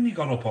 What do you mean you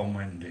got up on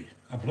Wendy?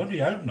 I bloody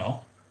hope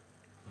not.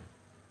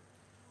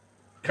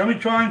 Can we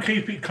try and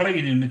keep it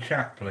clean in the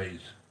chat,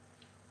 please?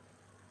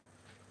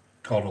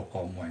 Got up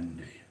on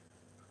Wendy.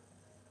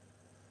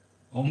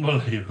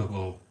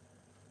 Unbelievable.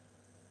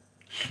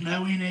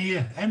 Snowing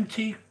here.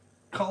 Empty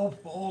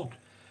Colford.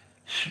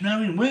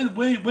 Snowing. Where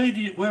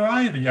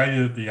are you? Are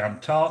you at the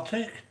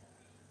Antarctic?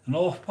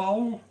 North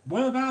Pole?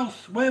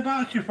 Whereabouts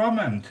you from,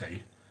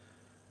 MT?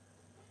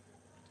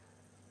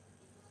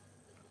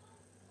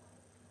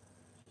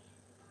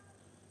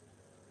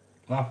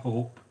 Laugh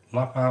up,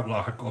 laugh out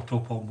like I got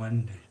up on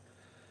Wendy.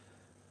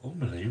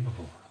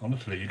 Unbelievable.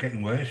 Honestly, you're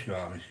getting worse, you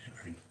are,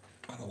 Mrs. Green.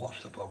 I've got to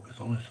watch the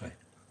podcast, honestly.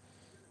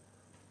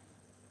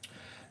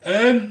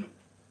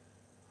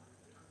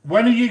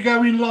 When are you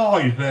going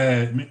live,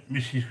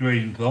 Mrs.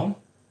 Green Thumb?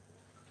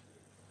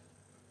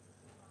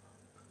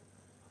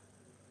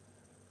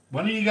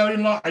 When are you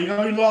going live? Are you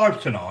going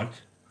live tonight?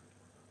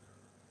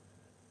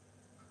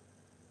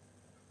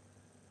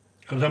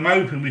 Because I'm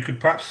hoping we could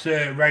perhaps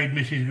raid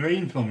Mrs.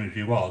 Green Thumb if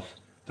she was.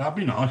 That'd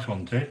be nice,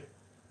 wouldn't it?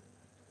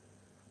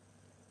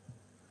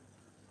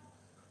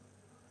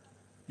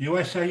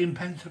 USA in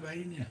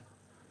Pennsylvania.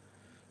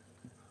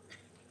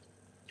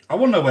 I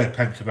wonder where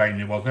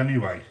Pennsylvania was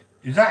anyway.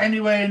 Is that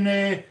anywhere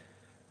near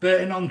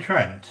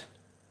Burton-on-Trent?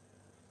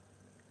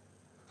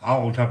 I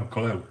wouldn't have a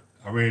clue.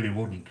 I really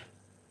wouldn't.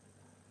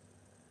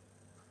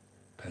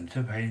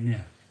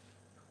 Pennsylvania.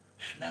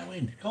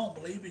 Snowing. Can't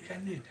believe it,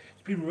 can you?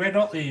 It's been red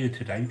hot here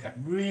today. It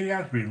really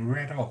has been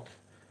red hot.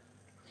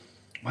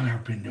 And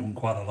I've been doing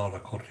quite a lot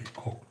of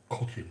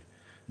cutting.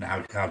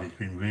 Now it's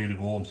been really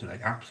warm today.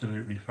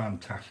 Absolutely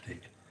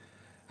fantastic.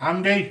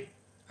 Andy,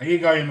 how you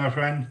going, my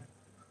friend?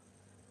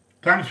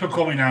 Thanks for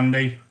coming,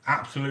 Andy.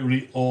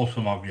 Absolutely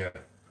awesome of you.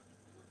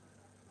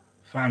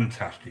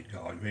 Fantastic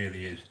guy,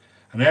 really is.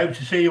 And I hope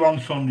to see you on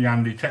Sunday,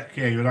 Andy. Take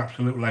care. You're an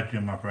absolute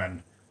legend, my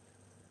friend.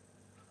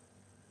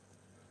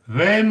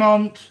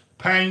 Vermont,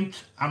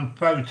 paint and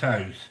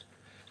photos.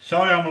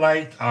 Sorry I'm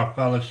late. I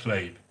fell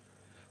asleep.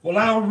 Well,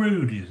 how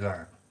rude is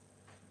that?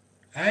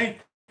 Eh?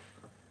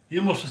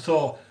 You must have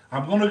thought,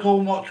 I'm going to go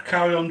and watch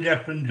Carry On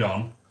Jeff and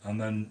John, and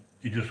then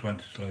you just went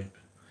to sleep.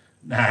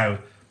 No,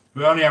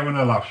 we're only having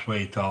a laugh,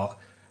 sweetheart.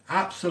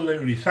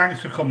 Absolutely.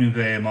 Thanks for coming,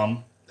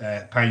 Vermont,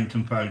 paint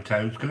and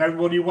photos. Can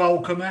everybody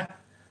welcome her?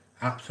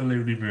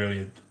 Absolutely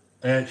brilliant.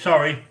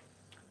 Sorry,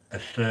 a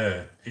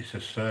sir. It's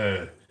a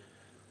sir.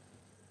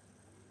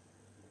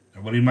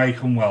 Everybody make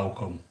them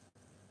welcome.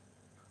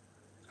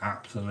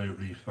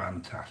 Absolutely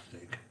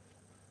fantastic.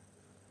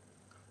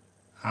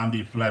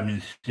 Andy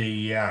Fleming,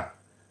 see ya.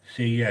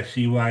 See ya,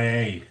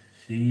 CYA.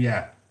 See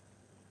ya.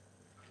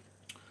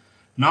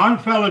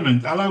 Ninth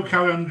Element, hello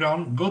Karen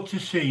John, good to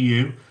see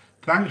you.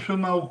 Thanks for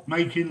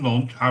making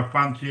lunch. I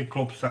fancy a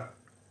club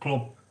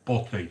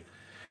butty.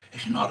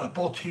 It's not a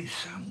butty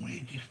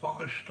sandwich, it's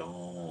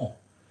 5-star.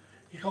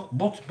 You got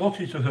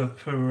butties for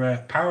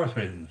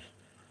paraffins.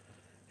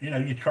 You know,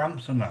 your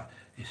tramps and that.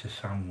 It's a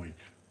sandwich.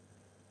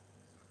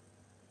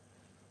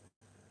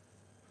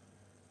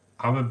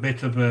 Have a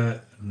bit of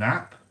a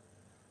nap.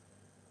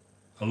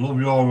 I love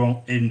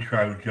your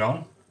intro,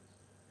 John.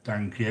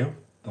 Thank you.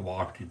 The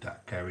wife did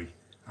that, Kerry.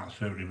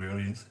 Absolutely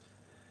brilliant.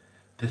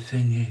 The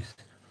thing is,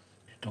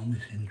 she's done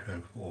this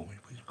intro for me,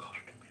 but it's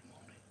costing me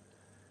money.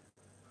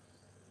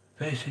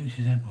 First thing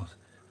she said was,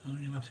 oh,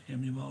 you'll have to get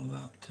me a bottle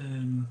of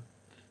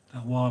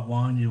that white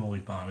wine you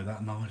always buy me,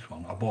 that nice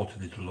one. I bought her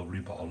this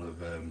lovely bottle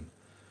of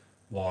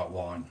white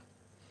wine.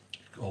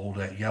 It's called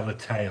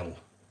Yellowtail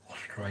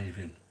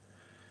Australian.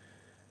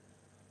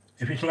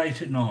 If it's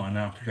late at night and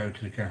I have to go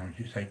to the garage,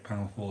 it's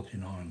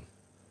 £8.49.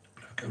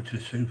 But if I go to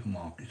the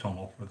supermarket, it's on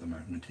offer at the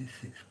moment, it's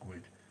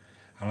 £6.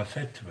 And I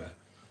said to her,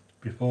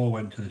 before I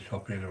went to the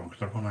shop earlier on,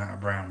 because I've run out of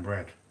brown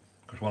bread,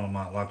 because one of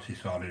my lads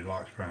decided he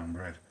likes brown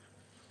bread.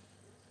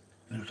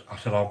 I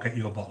said, I'll get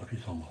you a bottle if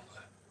it's on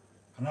offer.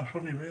 And I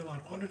suddenly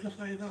realised, what did I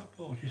say that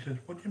for? She said,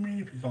 what do you mean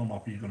if it's on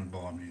offer, you're going to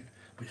buy me it?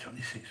 But it's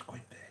only £6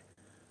 there.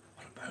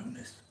 What a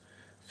bonus.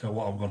 So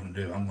what I'm going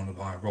to do, I'm going to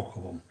buy a rock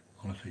of them.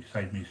 Honestly,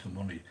 save me some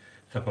money.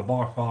 So if I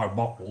buy 5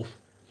 bottles,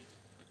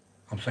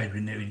 I'm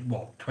saving nearly,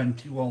 what,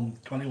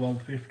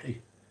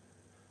 21.50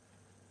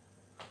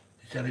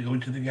 instead of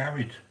going to the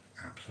garage.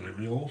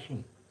 Absolutely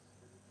awesome.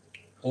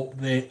 Up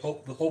there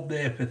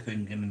for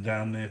thinking and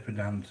down there for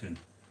dancing.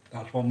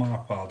 That's what my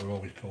father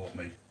always taught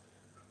me.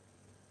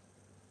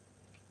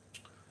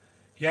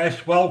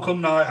 Yes,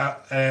 welcome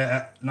Ninth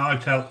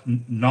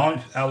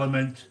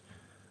Element.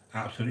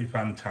 Absolutely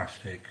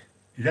fantastic.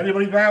 Is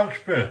anybody vouch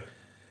for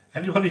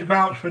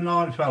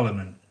Ninth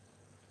Element?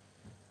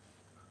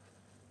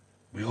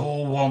 We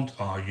all want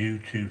our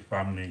YouTube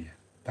family.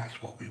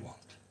 That's what we want.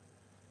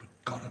 We've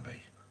gotta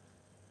be.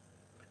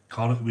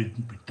 We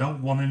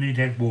don't want any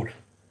dead wood.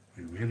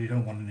 We really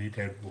don't want any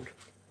dead wood.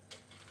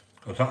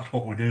 Because that's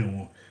what we're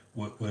doing.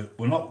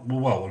 We're not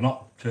building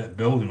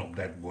up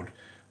dead wood.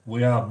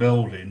 We are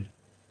building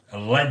a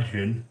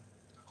legend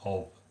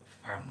of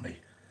family,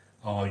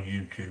 our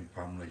YouTube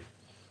family.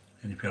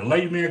 And if you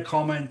leave me a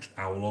comment,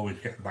 I will always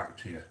get back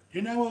to you.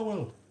 You know I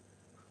will.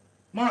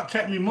 Might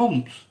take me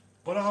months,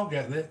 but I'll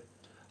get there.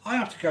 I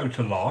have to go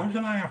to lives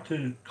and I have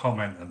to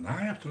comment on that.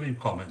 I have to leave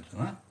comments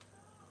on that.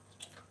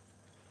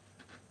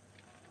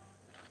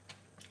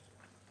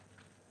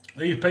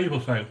 These people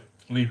say,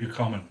 leave your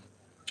comment.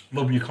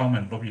 Love your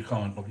comment, love your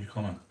comment, love your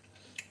comment.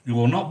 You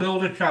will not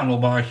build a channel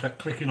by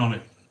clicking on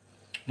it.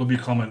 Love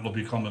your comment, love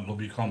your comment,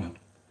 love your comment.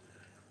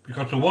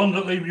 Because the ones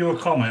that leave you a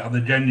comment are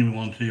the genuine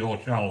ones to your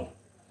channel.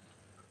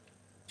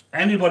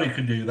 Anybody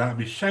could do that, it'd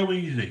be so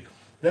easy.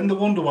 Then they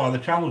wonder why the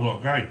channel's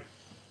not great.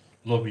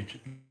 Love your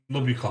comment,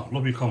 love your comment,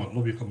 love your comment,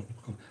 love your comment.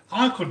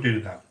 I could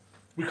do that.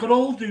 We could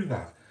all do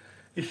that.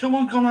 If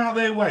someone's gone out of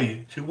their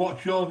way to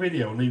watch your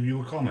video and leave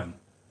you a comment,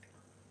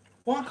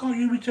 why can't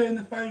you return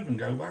the favour and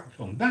go back to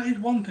them? That is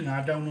one thing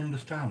I don't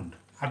understand.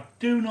 I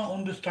do not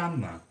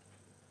understand that.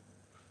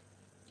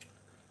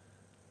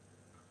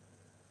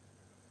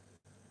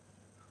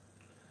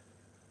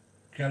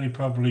 Kelly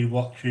probably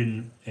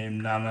watching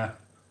him, Nana.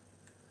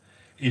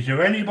 Is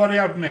there anybody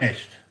I've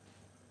missed?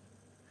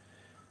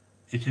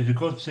 It is a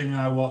good thing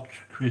I watch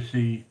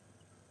Chrissy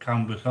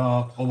Canvas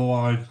Art,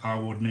 otherwise I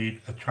would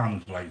need a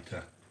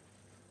translator.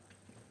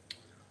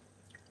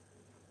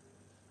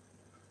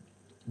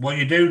 Well,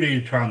 you do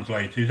need a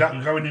translator. Is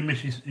that going in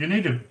Mrs... You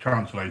need a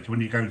translator when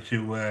you go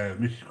to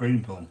Mrs.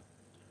 Greenfilm.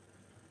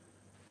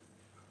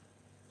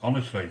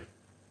 Honestly.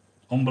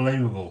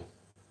 Unbelievable.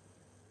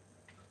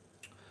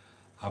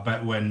 I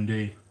bet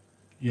Wendy.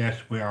 Yes,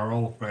 we are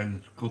all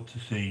friends. Good to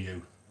see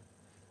you.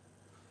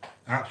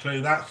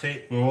 Absolutely, that's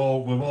it. We've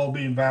all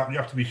been about. You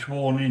have to be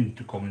sworn in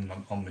to come in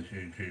on this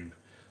YouTube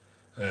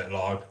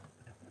live.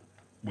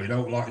 We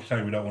don't, like I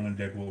say, we don't want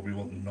the dead wood. We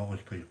want the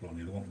nice people on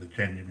here. We want the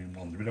genuine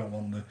ones. We don't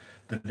want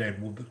the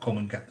dead wood that come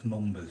and get the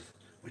numbers.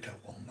 We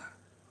don't want that.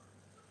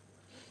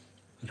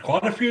 There's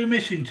quite a few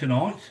missing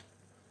tonight,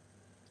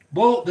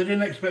 but they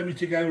didn't expect me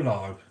to go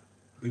live.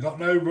 We got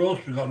no Russ,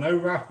 we got no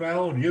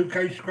Raphael,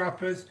 UK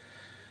Scrappers.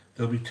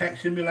 They'll be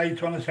texting me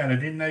later on and saying I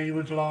didn't know you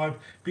was live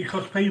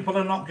because people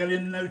are not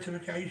getting the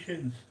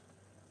notifications.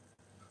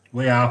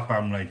 We are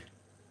family.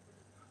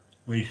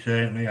 We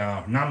certainly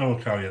are. Nana will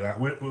tell you that.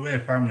 We're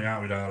family,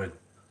 aren't we, darling?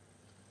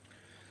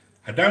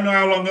 I don't know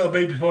how long it'll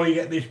be before you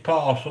get this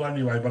parcel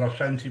anyway, but I've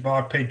sent it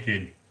by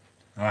pigeon.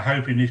 And I'm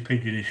hoping this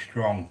pigeon is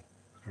strong.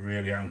 I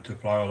really am, to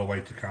fly all the way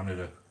to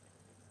Canada.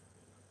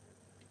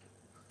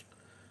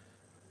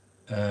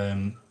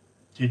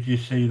 Did you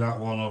see that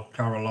one of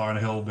Carolina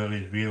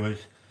Hillbilly's viewers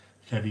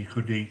said he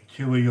could eat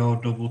 2 of your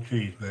double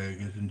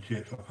cheeseburgers and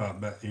chips? I can't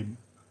bet him.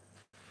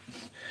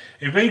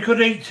 If he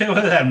could eat 2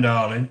 of them,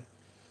 darling,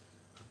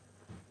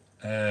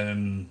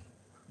 2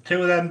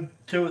 of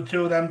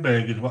them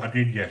burgers, what I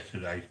did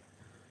yesterday,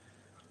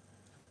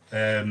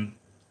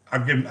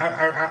 I'd give him,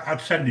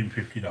 I'd send him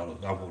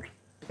 $50. I would.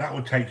 That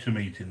would take some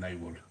eating, they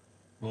would.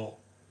 But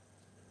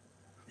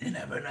you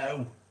never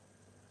know.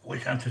 I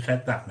wish I'd have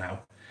said that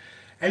now.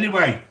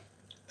 Anyway,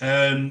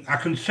 I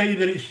can see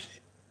that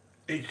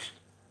it's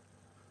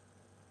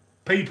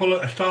people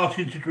are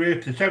starting to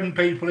drift. There's 7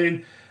 people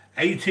in,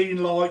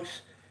 18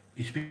 likes.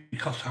 It's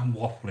because I'm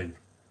waffling.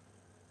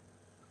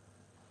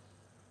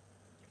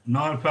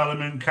 Ninth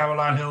Element,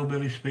 Caroline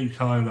Hillbilly speaks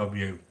highly of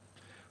you.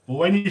 Well,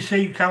 when you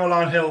see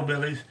Caroline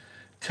Hillbillies,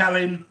 tell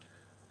him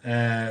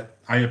I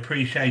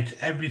appreciate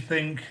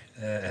everything,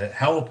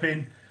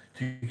 helping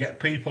to get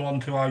people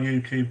onto our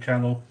YouTube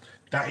channel.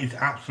 That is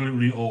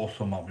absolutely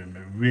awesome of him.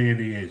 It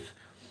really is.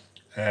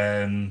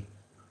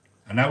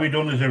 I know we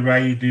done as a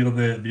raid the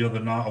other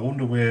night. I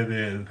wonder where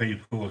the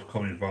people was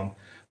coming from.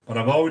 But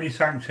I've already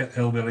thanked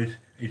Hillbillies.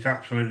 He's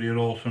absolutely an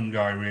awesome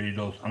guy, really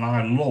does. And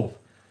I love,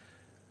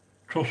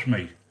 trust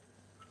me,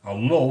 I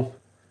love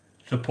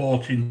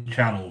supporting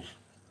channels.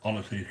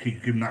 Honestly,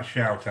 keep giving that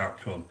shout out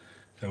to them.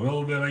 So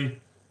Hillbilly,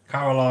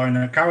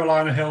 Carolina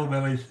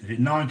Hillbillies, is it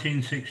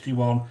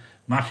 1961?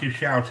 Massive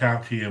shout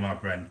out to you, my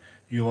friend.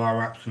 You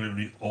are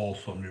absolutely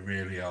awesome, you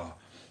really are.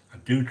 I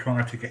do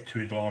try to get to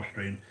his live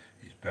stream.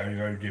 It's very,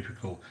 very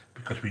difficult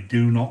because we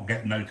do not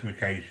get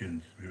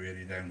notifications. We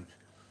really don't.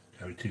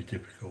 So it is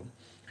difficult.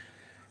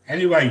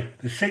 Anyway,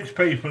 there's 6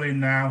 people in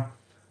now.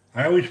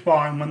 I always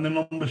find when the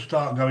numbers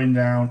start going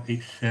down,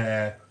 it's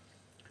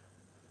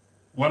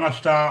when I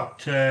start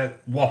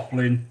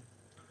waffling,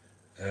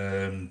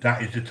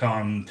 that is the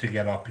time to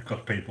get off because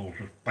people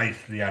just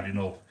basically had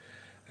enough.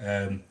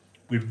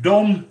 We've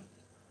done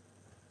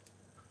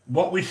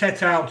what we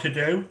set out to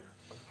do.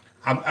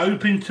 I'm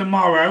hoping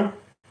tomorrow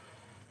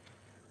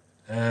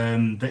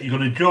that you're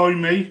going to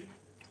join me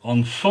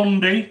on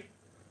Sunday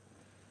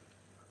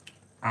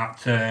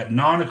at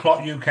 9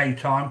 o'clock UK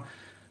time.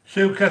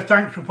 Suka,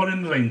 thanks for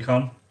putting the link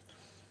on.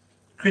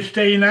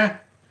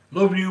 Christina,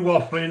 love you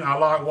waffling. I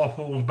like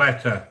waffles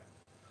better.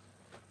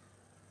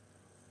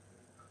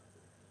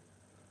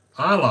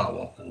 I like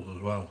waffles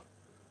as well.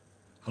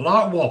 I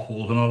like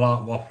waffles and I like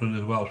waffling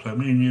as well. So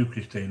me and you,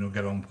 Christina, will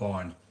get on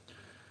fine.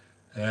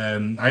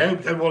 I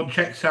hope everyone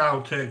checks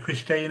out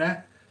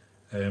Christina.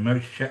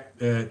 Check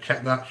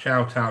that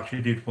shout out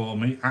she did for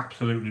me.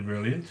 Absolutely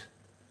brilliant.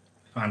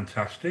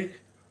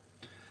 Fantastic.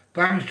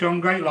 Thanks, John.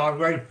 Great live,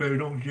 great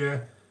food. Hugs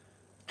you.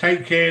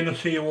 Take care and I'll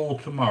see you all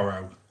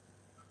tomorrow.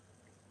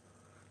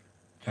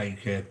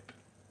 Take care.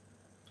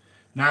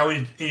 Now,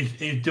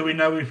 do we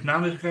know if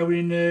Nana's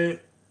going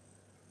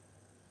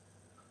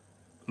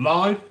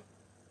live?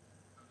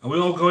 Are we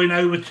all going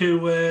over to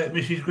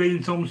Mrs.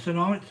 Green Thumbs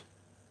tonight?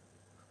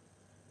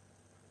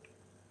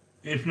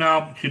 If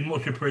not, she'd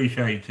much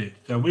appreciate it.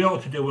 So we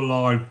ought to do a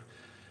live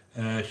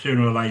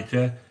sooner or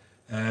later.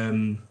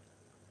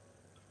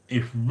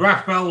 If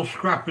Raphael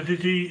Scrappers,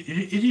 is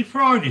he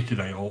Friday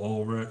today?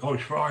 Or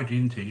it's Friday,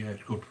 isn't it? Yeah,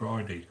 it's Good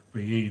Friday,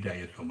 VE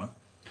Day or something.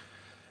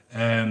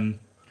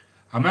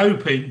 I'm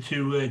hoping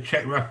to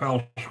check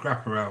Raphael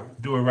Scrapper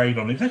out, do a raid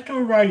on it. Let's do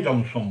a raid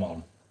on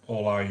someone,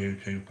 all our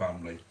YouTube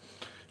family.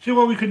 See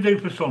what we can do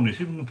for Sunday,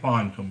 see if we can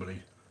find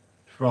somebody.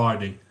 It's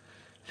Friday.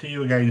 See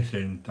you again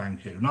soon,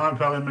 thank you. Ninth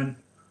Element,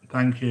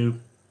 thank you.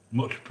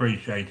 Much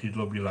appreciated,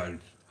 love you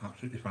loads.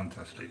 Absolutely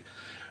fantastic.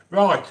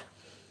 Right,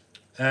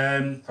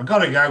 I've got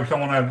to go because I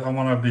want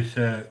to have this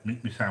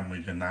my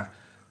sandwich and that.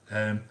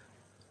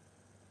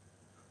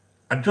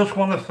 I just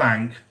want to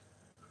thank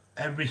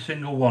every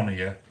single one of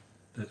you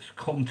that's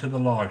come to the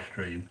live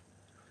stream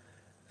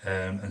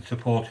and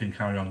supporting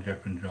Carry On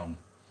Jeff and John.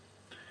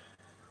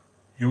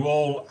 You're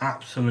all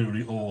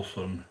absolutely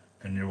awesome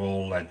and you're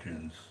all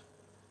legends.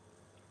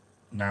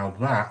 Now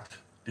that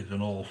is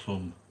an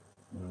awesome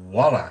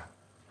voila.